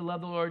commandment is to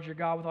love the Lord your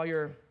God with all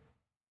your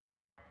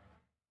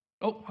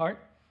heart,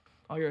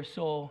 all your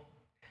soul,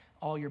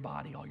 all your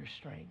body, all your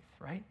strength,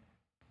 right?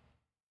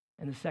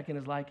 And the second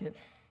is like it,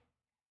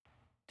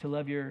 to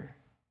love your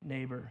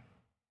neighbor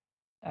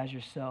as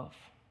yourself.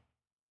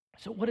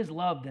 So what is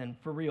love then,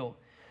 for real?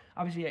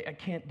 Obviously, I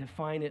can't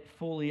define it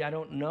fully. I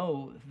don't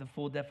know the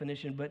full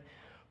definition, but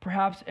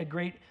perhaps a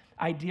great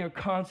idea or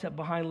concept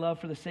behind love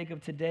for the sake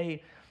of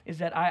today is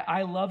that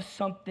I love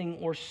something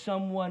or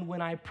someone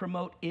when I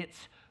promote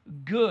its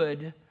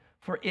good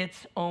for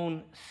its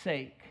own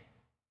sake.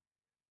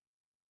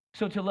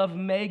 So to love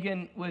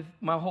Megan with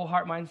my whole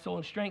heart, mind, soul,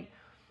 and strength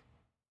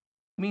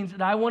means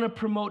that I want to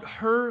promote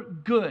her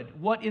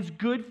good, what is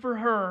good for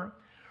her,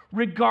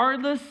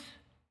 regardless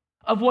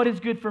of what is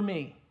good for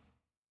me.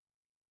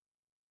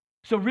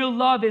 So real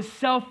love is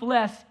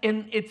selfless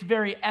in its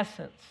very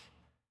essence.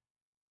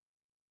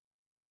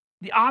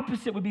 The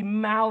opposite would be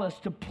malice,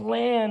 to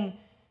plan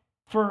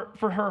for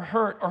her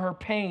hurt or her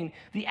pain.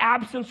 The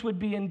absence would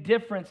be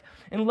indifference.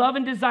 And love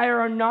and desire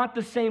are not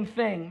the same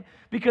thing,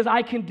 because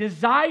I can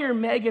desire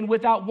Megan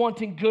without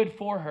wanting good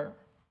for her.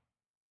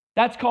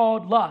 That's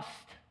called lust.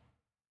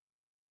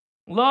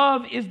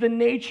 Love is the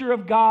nature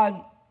of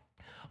God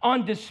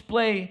on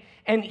display,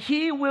 and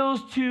He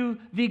wills to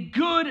the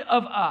good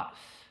of us.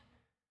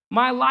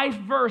 My life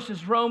verse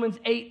is Romans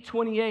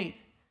 8:28.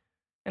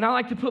 And I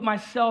like to put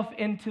myself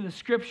into the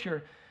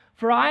scripture.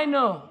 For I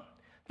know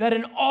that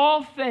in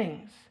all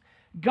things,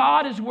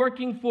 God is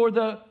working for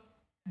the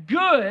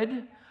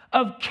good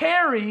of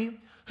Carey,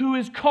 who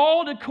is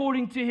called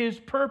according to His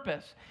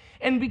purpose.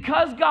 And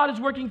because God is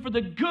working for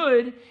the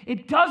good,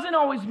 it doesn't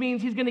always mean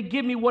He's going to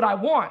give me what I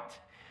want.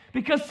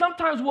 Because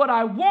sometimes what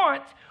I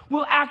want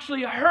will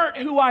actually hurt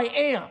who I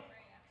am.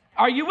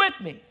 Are you with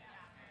me?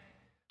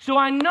 So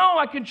I know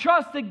I can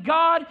trust that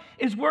God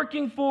is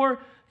working for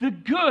the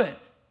good.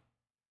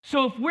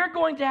 So if we're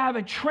going to have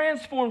a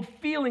transformed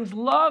feelings,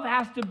 love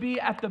has to be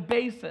at the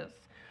basis,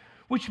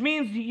 which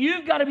means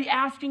you've got to be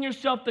asking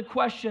yourself the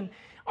question,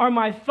 are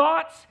my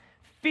thoughts,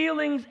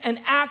 feelings, and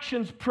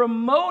actions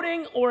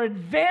promoting or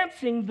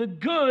advancing the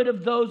good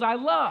of those I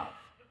love?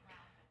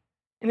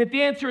 And if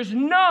the answer is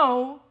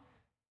no,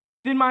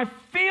 then my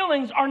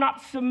feelings are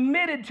not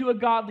submitted to a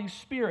godly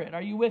spirit.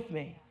 Are you with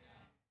me?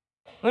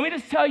 Let me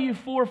just tell you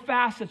 4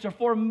 facets or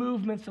 4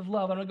 movements of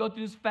love. I'm going to go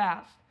through this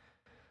fast.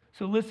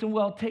 So listen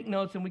well, take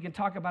notes, and we can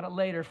talk about it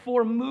later.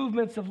 4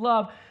 movements of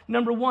love.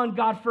 Number 1,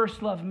 God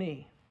first loved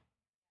me.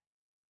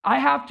 I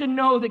have to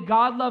know that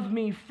God loved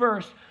me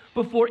first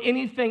before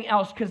anything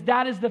else, because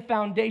that is the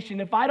foundation.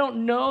 If I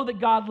don't know that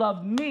God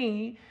loved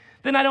me,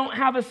 then I don't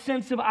have a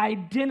sense of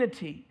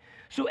identity.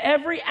 So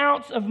every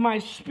ounce of my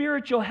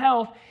spiritual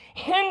health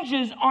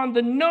hinges on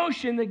the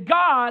notion that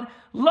God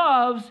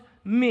loves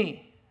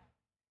me.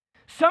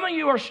 Some of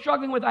you are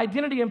struggling with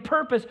identity and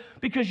purpose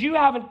because you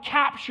haven't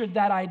captured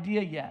that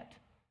idea yet.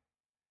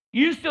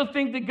 You still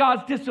think that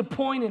God's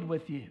disappointed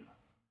with you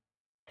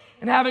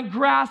and haven't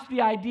grasped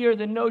the idea or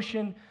the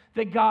notion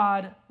that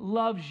God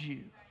loves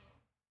you.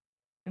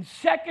 And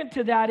second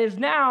to that is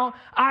now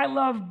I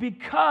love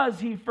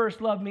because He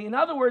first loved me. In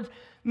other words,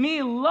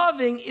 me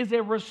loving is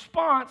a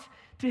response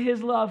to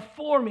His love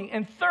for me.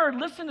 And third,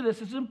 listen to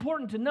this. It's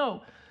important to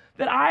know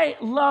that I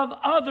love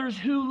others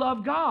who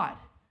love God.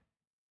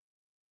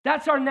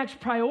 That's our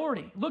next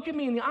priority. Look at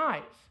me in the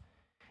eyes.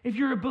 If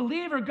you're a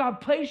believer, God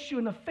placed you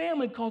in a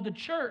family called the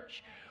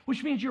church,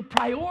 which means your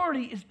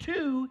priority is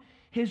to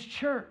His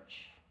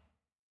church.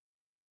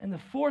 And the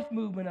 4th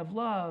movement of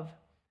love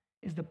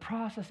is the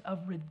process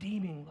of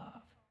redeeming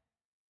love.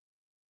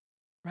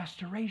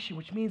 Restoration,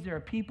 which means there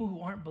are people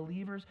who aren't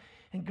believers,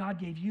 and God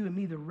gave you and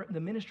me the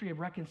ministry of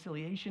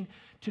reconciliation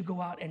to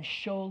go out and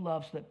show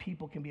love so that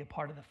people can be a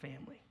part of the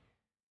family.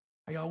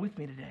 Are y'all with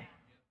me today?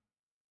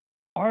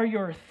 Are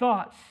your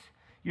thoughts,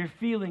 your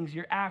feelings,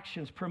 your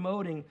actions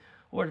promoting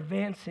or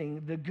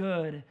advancing the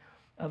good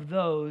of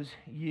those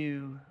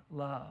you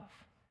love?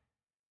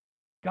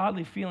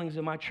 Godly feelings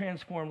in my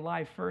transformed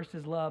life. First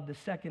is love. The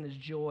second is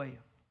joy.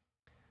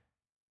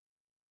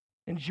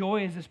 And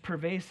joy is this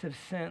pervasive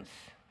sense,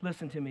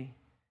 listen to me,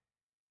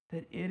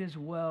 that it is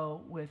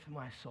well with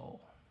my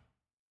soul.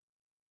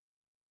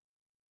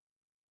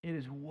 It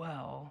is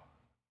well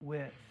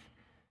with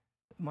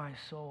my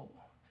soul.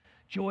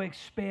 Joy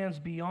expands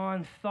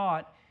beyond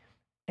thought,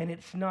 and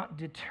it's not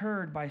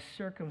deterred by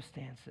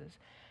circumstances.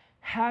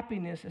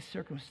 Happiness is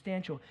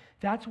circumstantial.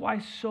 That's why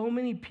so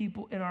many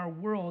people in our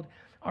world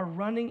are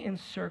running in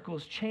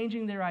circles,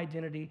 changing their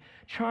identity,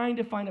 trying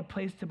to find a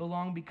place to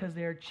belong because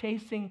they are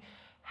chasing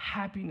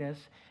happiness,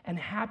 and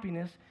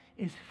happiness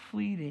is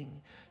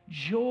fleeting.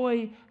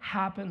 Joy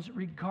happens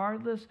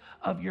regardless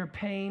of your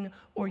pain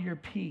or your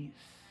peace.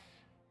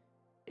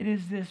 It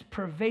is this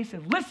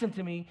pervasive, listen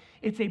to me,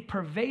 it's a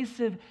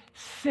pervasive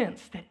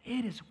sense that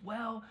it is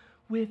well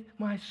with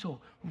my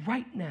soul.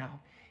 Right now,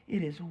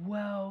 it is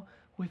well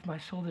with my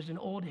soul. There's an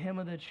old hymn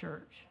of the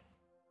church,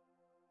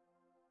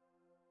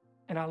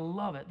 and I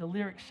love it. The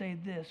lyrics say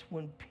this: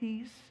 when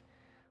peace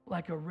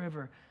like a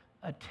river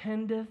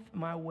attendeth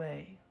my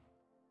way,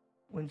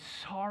 when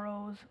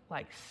sorrows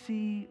like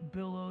sea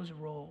billows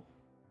roll,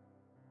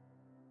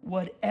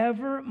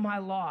 whatever my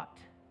lot,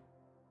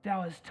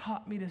 thou hast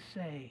taught me to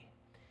say,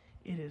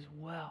 it is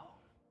well.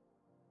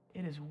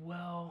 It is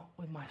well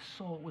with my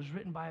soul. It was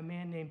written by a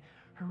man named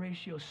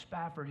Horatio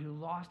Spafford, who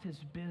lost his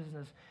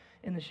business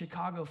in the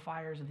Chicago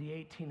fires of the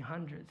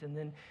 1800s, and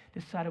then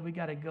decided we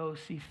got to go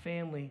see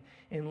family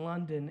in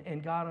London,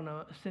 and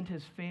sent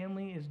his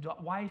family, his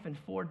wife and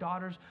 4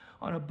 daughters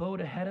on a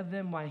boat ahead of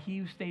them while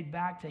he stayed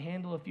back to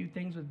handle a few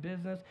things with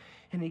business.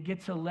 And he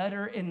gets a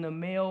letter in the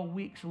mail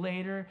weeks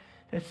later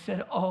that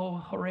said, "Oh,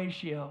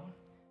 Horatio,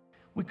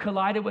 we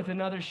collided with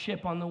another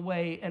ship on the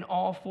way, and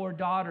all 4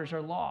 daughters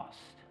are lost."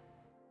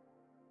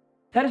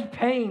 That is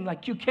pain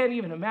like you can't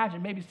even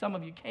imagine. Maybe some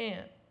of you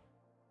can.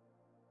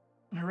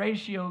 And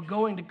Horatio,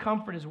 going to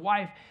comfort his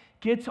wife,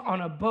 gets on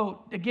a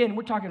boat. Again,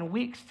 we're talking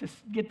weeks to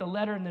get the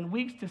letter and then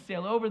weeks to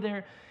sail over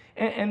there.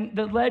 And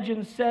the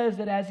legend says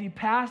that as he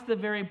passed the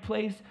very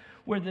place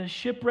where the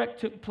shipwreck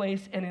took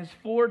place and his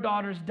 4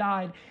 daughters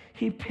died,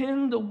 he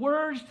penned the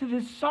words to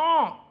this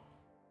song.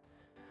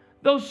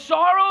 "Though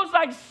sorrows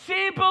like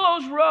sea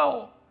billows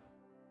roll,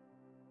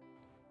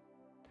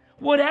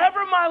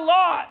 whatever my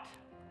lot,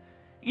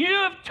 you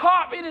have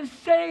taught me to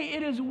say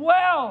it is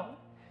well.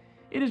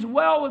 It is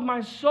well with my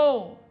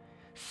soul."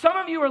 Some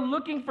of you are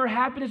looking for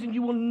happiness and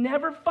you will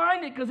never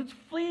find it because it's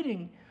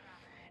fleeting.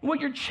 And what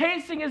you're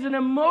chasing is an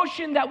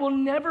emotion that will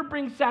never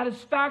bring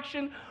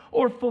satisfaction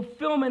or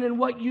fulfillment. And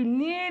what you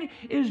need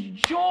is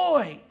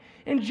joy.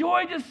 And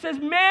joy just says,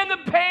 man,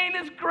 the pain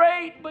is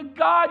great, but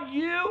God,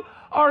 you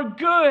are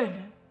good.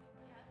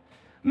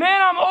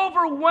 Man, I'm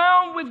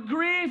overwhelmed with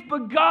grief,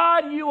 but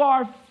God, you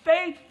are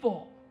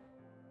faithful.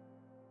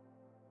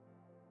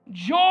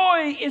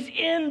 Joy is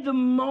in the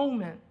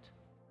moment.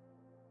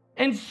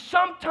 And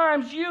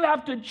sometimes you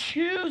have to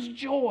choose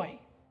joy.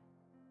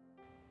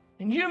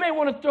 And you may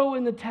want to throw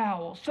in the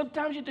towel.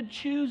 Sometimes you have to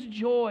choose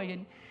joy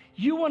and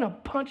you want to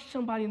punch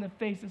somebody in the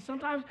face. And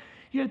sometimes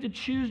you have to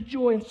choose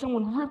joy and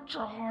someone ripped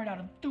your heart out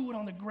and threw it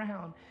on the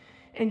ground.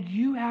 And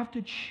you have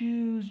to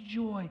choose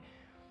joy.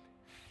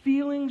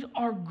 Feelings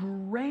are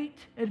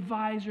great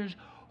advisors,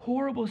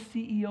 horrible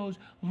CEOs.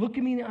 Look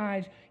at me in the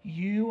eyes.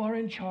 You are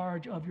in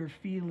charge of your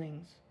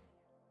feelings.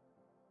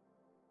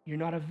 You're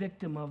not a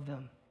victim of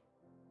them.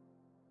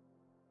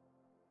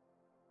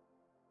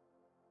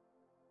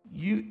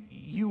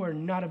 You are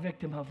not a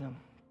victim of them.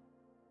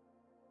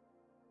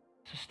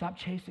 So stop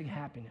chasing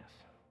happiness.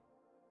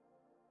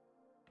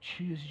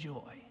 Choose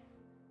joy.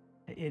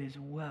 It is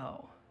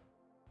well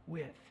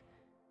with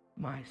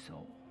my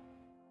soul.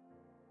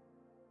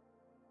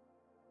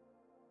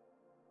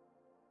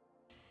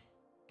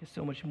 There's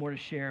so much more to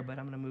share, but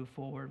I'm going to move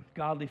forward.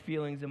 Godly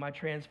feelings in my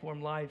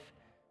transformed life: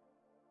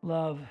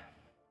 love,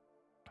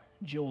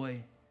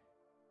 joy,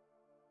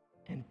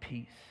 and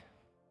peace.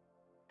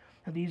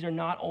 Now, these are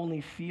not only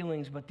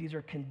feelings, but these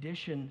are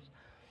conditions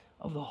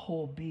of the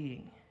whole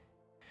being.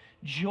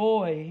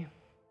 Joy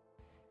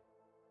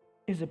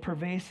is a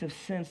pervasive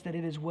sense that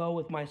it is well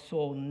with my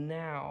soul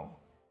now.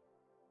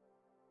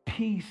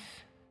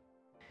 Peace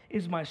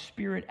is my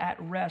spirit at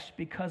rest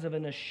because of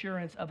an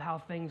assurance of how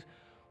things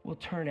will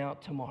turn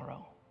out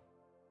tomorrow.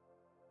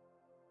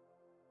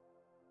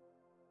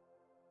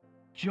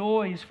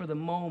 Joy is for the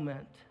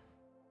moment.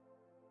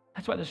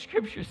 That's why the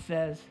scripture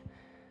says,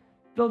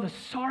 though the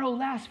sorrow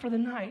lasts for the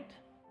night,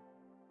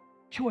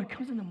 joy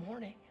comes in the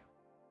morning.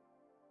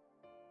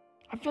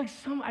 I feel like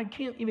I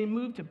can't even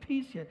move to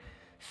peace yet.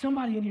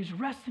 Somebody in here is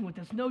wrestling with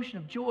this notion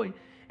of joy,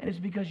 and it's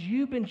because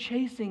you've been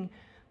chasing,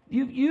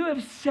 you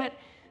have set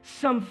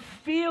some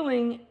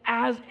feeling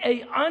as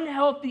an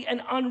unhealthy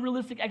and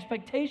unrealistic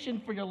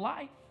expectation for your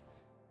life.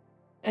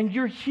 And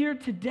you're here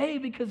today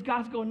because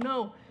God's going,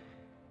 no,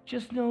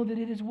 just know that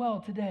it is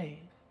well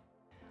today.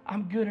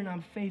 I'm good and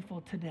I'm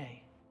faithful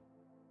today.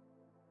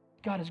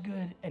 God is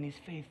good and he's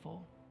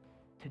faithful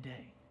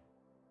today.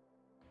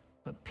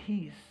 But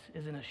peace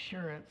is an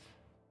assurance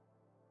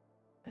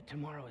that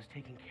tomorrow is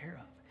taken care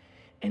of.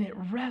 And it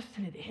rests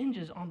and it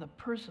hinges on the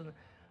person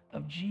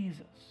of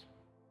Jesus.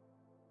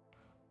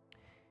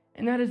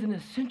 And that is an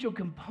essential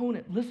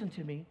component. Listen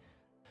to me.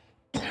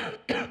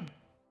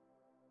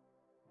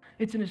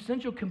 It's an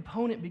essential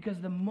component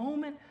because the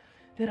moment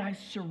that I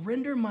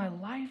surrender my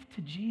life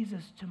to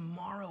Jesus,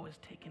 tomorrow is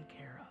taken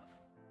care of.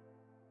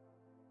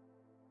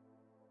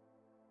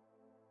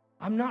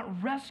 I'm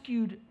not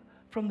rescued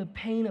from the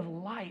pain of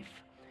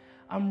life.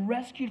 I'm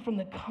rescued from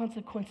the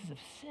consequences of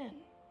sin,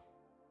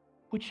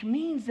 which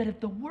means that if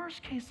the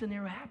worst case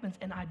scenario happens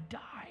and I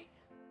die,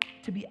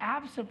 to be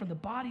absent from the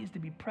body is to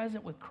be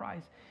present with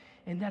Christ,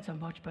 and that's a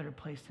much better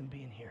place than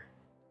being here.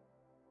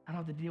 I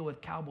don't have to deal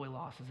with cowboy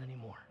losses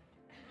anymore.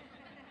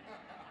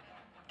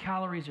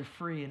 Calories are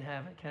free in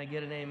heaven. Can I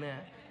get an amen?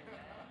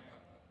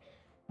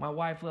 My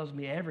wife loves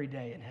me every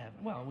day in heaven.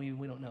 Well, we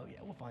don't know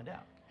yet. We'll find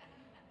out.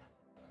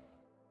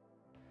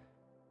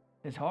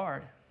 It's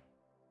hard.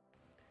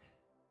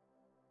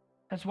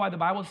 That's why the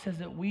Bible says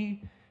that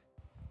we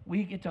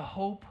get to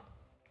hope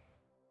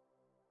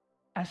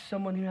as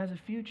someone who has a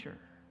future.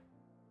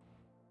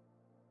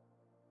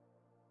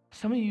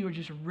 Some of you are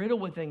just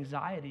riddled with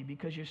anxiety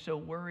because you're so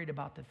worried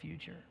about the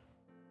future.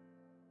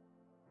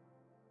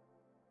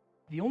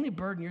 The only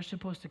burden you're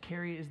supposed to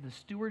carry is the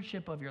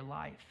stewardship of your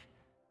life.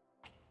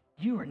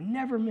 You are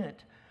never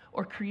meant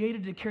or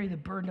created to carry the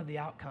burden of the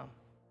outcome.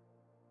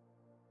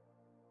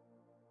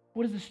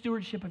 What does the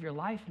stewardship of your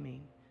life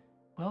mean?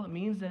 Well, it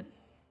means that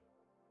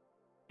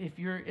if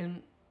you're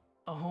in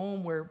a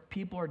home where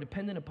people are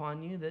dependent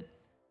upon you, that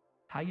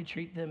how you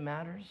treat them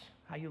matters,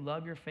 how you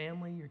love your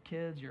family, your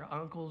kids, your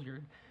uncles,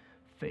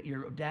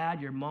 your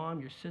dad, your mom,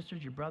 your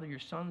sisters, your brother, your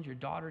sons, your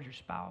daughters, your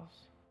spouse.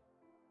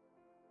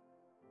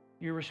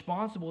 You're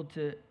responsible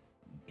to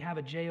have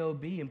a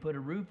job and put a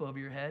roof over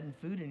your head and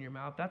food in your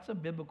mouth. That's a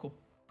biblical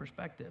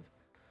perspective.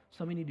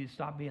 Some of you need to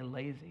stop being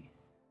lazy.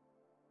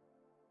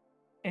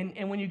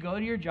 And when you go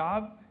to your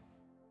job,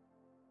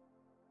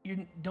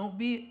 don't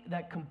be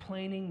that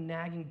complaining,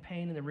 nagging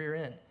pain in the rear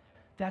end.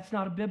 That's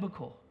not a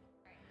biblical.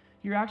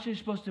 You're actually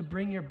supposed to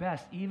bring your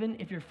best, even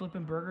if you're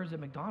flipping burgers at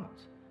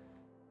McDonald's.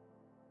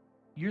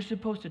 You're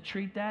supposed to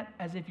treat that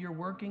as if you're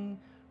working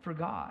for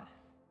God.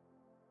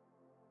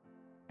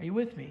 Are you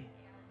with me?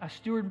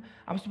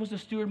 I'm supposed to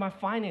steward my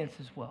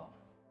finances well.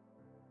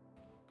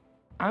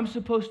 I'm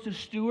supposed to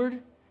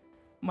steward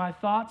my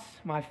thoughts,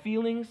 my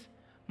feelings,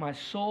 my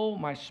soul,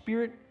 my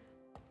spirit,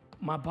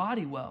 my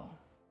body well.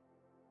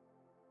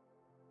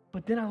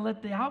 But then I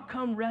let the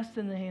outcome rest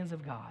in the hands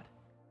of God.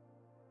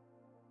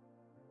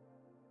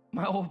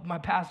 My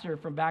pastor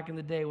from back in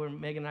the day when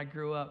Megan and I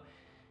grew up,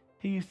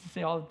 he used to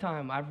say all the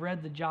time, I've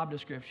read the job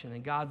description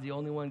and God's the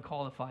only one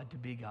qualified to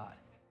be God.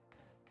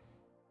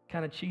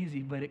 Kind of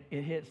cheesy, but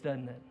it hits,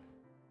 doesn't it?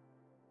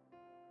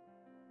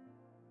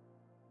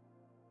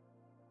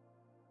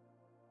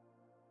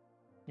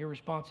 Your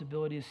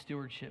responsibility is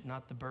stewardship,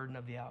 not the burden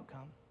of the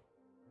outcome.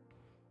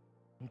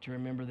 And to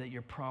remember that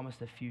you're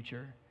promised a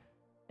future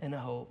and a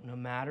hope no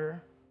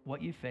matter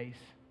what you face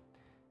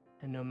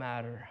and no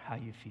matter how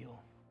you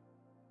feel.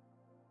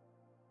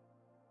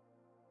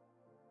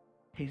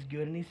 He's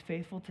good and he's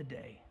faithful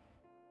today.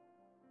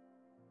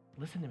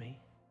 Listen to me.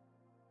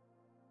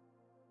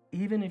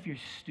 Even if you're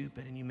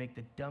stupid and you make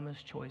the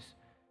dumbest choice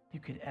you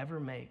could ever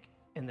make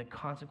and the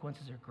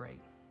consequences are great,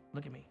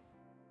 look at me.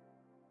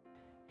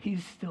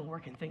 He's still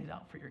working things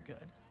out for your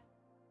good.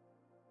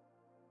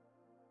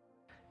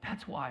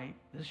 That's why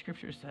the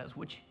scripture says,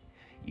 which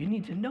you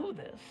need to know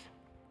this.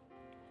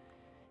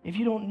 If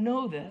you don't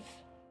know this,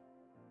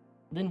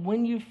 then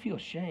when you feel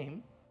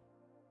shame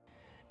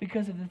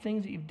because of the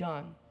things that you've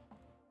done,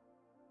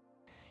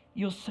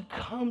 you'll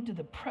succumb to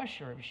the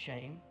pressure of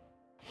shame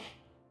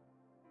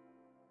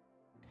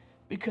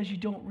because you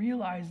don't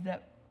realize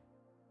that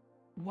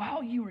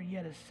while you were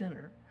yet a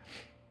sinner,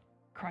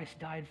 Christ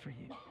died for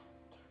you.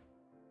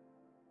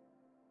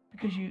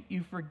 Because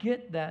you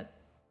forget that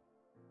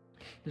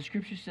the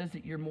scripture says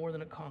that you're more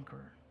than a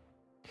conqueror.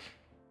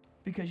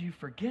 Because you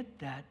forget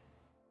that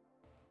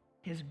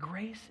his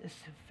grace is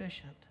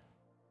sufficient.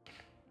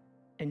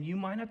 And you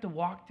might have to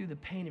walk through the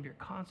pain of your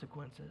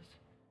consequences,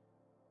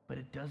 but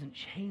it doesn't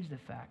change the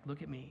fact,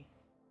 look at me,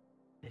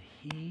 that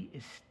he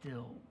is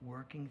still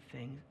working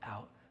things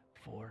out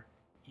for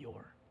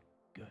your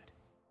good.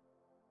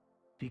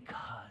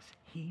 Because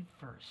he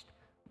first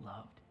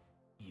loved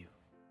you.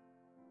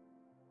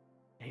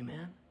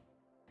 Amen?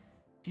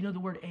 Do you know the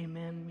word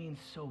amen means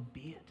so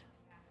be it?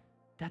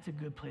 That's a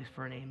good place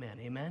for an amen.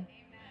 Amen?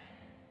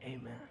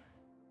 Amen.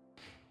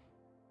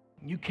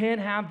 You can't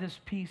have this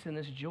peace and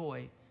this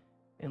joy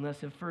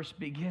unless it first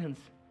begins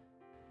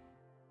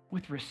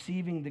with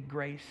receiving the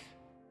grace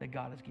that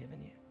God has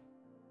given you.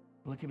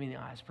 Look at me in the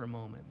eyes for a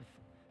moment with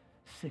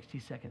 60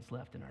 seconds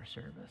left in our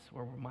service,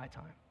 or my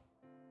time.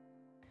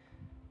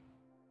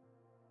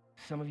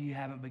 Some of you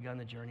haven't begun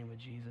the journey with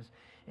Jesus,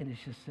 and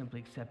it's just simply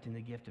accepting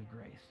the gift of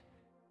grace.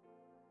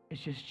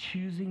 It's just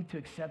choosing to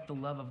accept the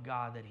love of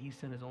God that he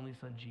sent his only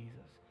son, Jesus,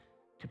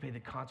 to pay the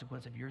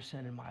consequence of your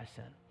sin and my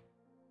sin.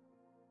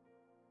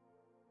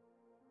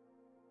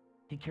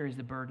 He carries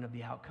the burden of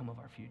the outcome of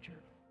our future.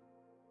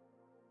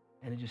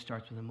 And it just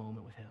starts with a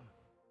moment with him.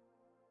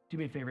 Do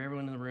me a favor,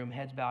 everyone in the room,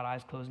 heads bowed,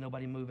 eyes closed,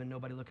 nobody moving,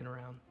 nobody looking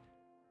around.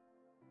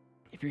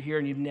 If you're here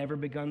and you've never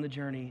begun the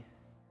journey,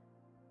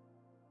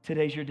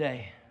 today's your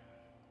day.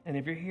 And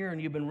if you're here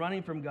and you've been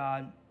running from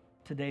God,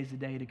 today's the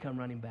day to come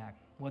running back.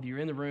 Whether you're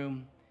in the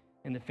room,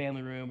 in the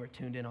family room, or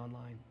tuned in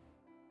online.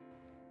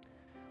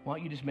 Why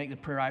don't you just make the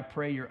prayer I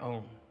pray your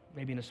own,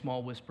 maybe in a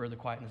small whisper of the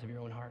quietness of your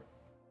own heart.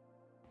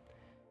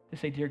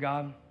 Just say, dear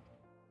God,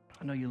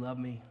 I know you love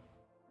me,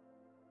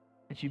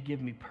 that you've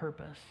given me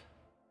purpose,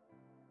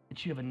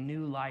 that you have a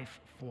new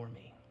life for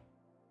me,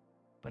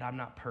 but I'm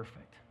not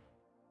perfect.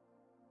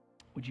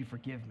 Would you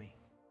forgive me?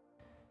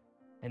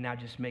 And now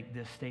just make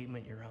this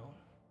statement your own.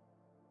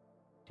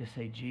 Just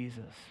say,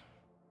 Jesus,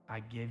 I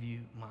give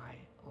you my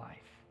life.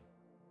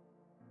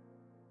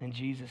 In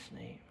Jesus'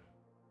 name.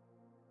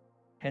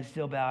 Head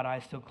still bowed,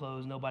 eyes still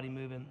closed, nobody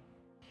moving.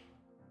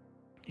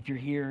 If you're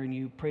here and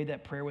you prayed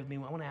that prayer with me, I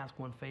want to ask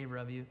one favor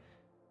of you.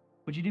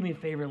 Would you do me a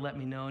favor and let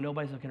me know?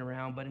 Nobody's looking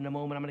around, but in a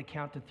moment I'm going to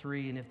count to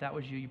 3, and if that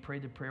was you, you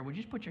prayed the prayer, would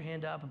you just put your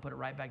hand up and put it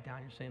right back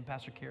down? You're saying,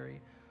 Pastor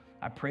Carey,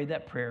 I prayed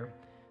that prayer.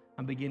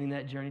 I'm beginning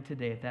that journey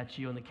today. If that's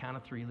you, on the count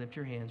of 3, lift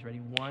your hands.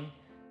 Ready? 1,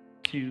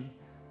 2,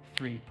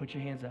 3. Put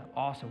your hands up.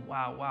 Awesome.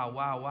 Wow, wow,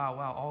 wow, wow,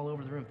 wow. All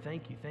over the room.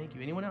 Thank you, thank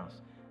you. Anyone else?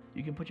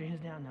 You can put your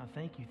hands down now.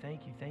 Thank you,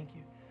 thank you, thank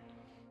you.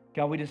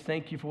 God, we just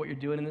thank you for what you're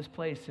doing in this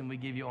place, and we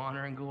give you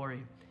honor and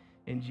glory.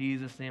 In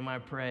Jesus' name I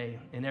pray.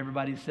 And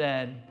everybody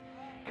said,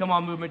 come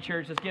on, Movement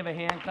Church. Let's give a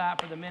hand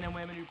clap for the men and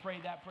women who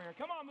prayed that prayer.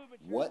 Come on, Movement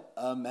Church. What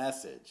a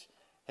message.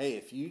 Hey,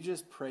 if you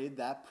just prayed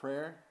that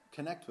prayer,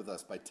 connect with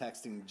us by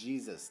texting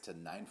Jesus to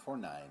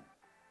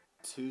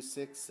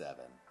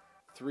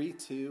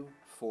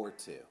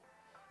 949-267-3242.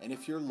 And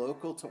if you're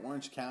local to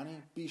Orange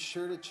County, be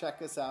sure to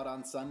check us out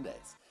on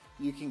Sundays.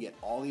 You can get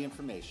all the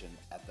information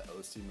at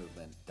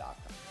theocmovement.com.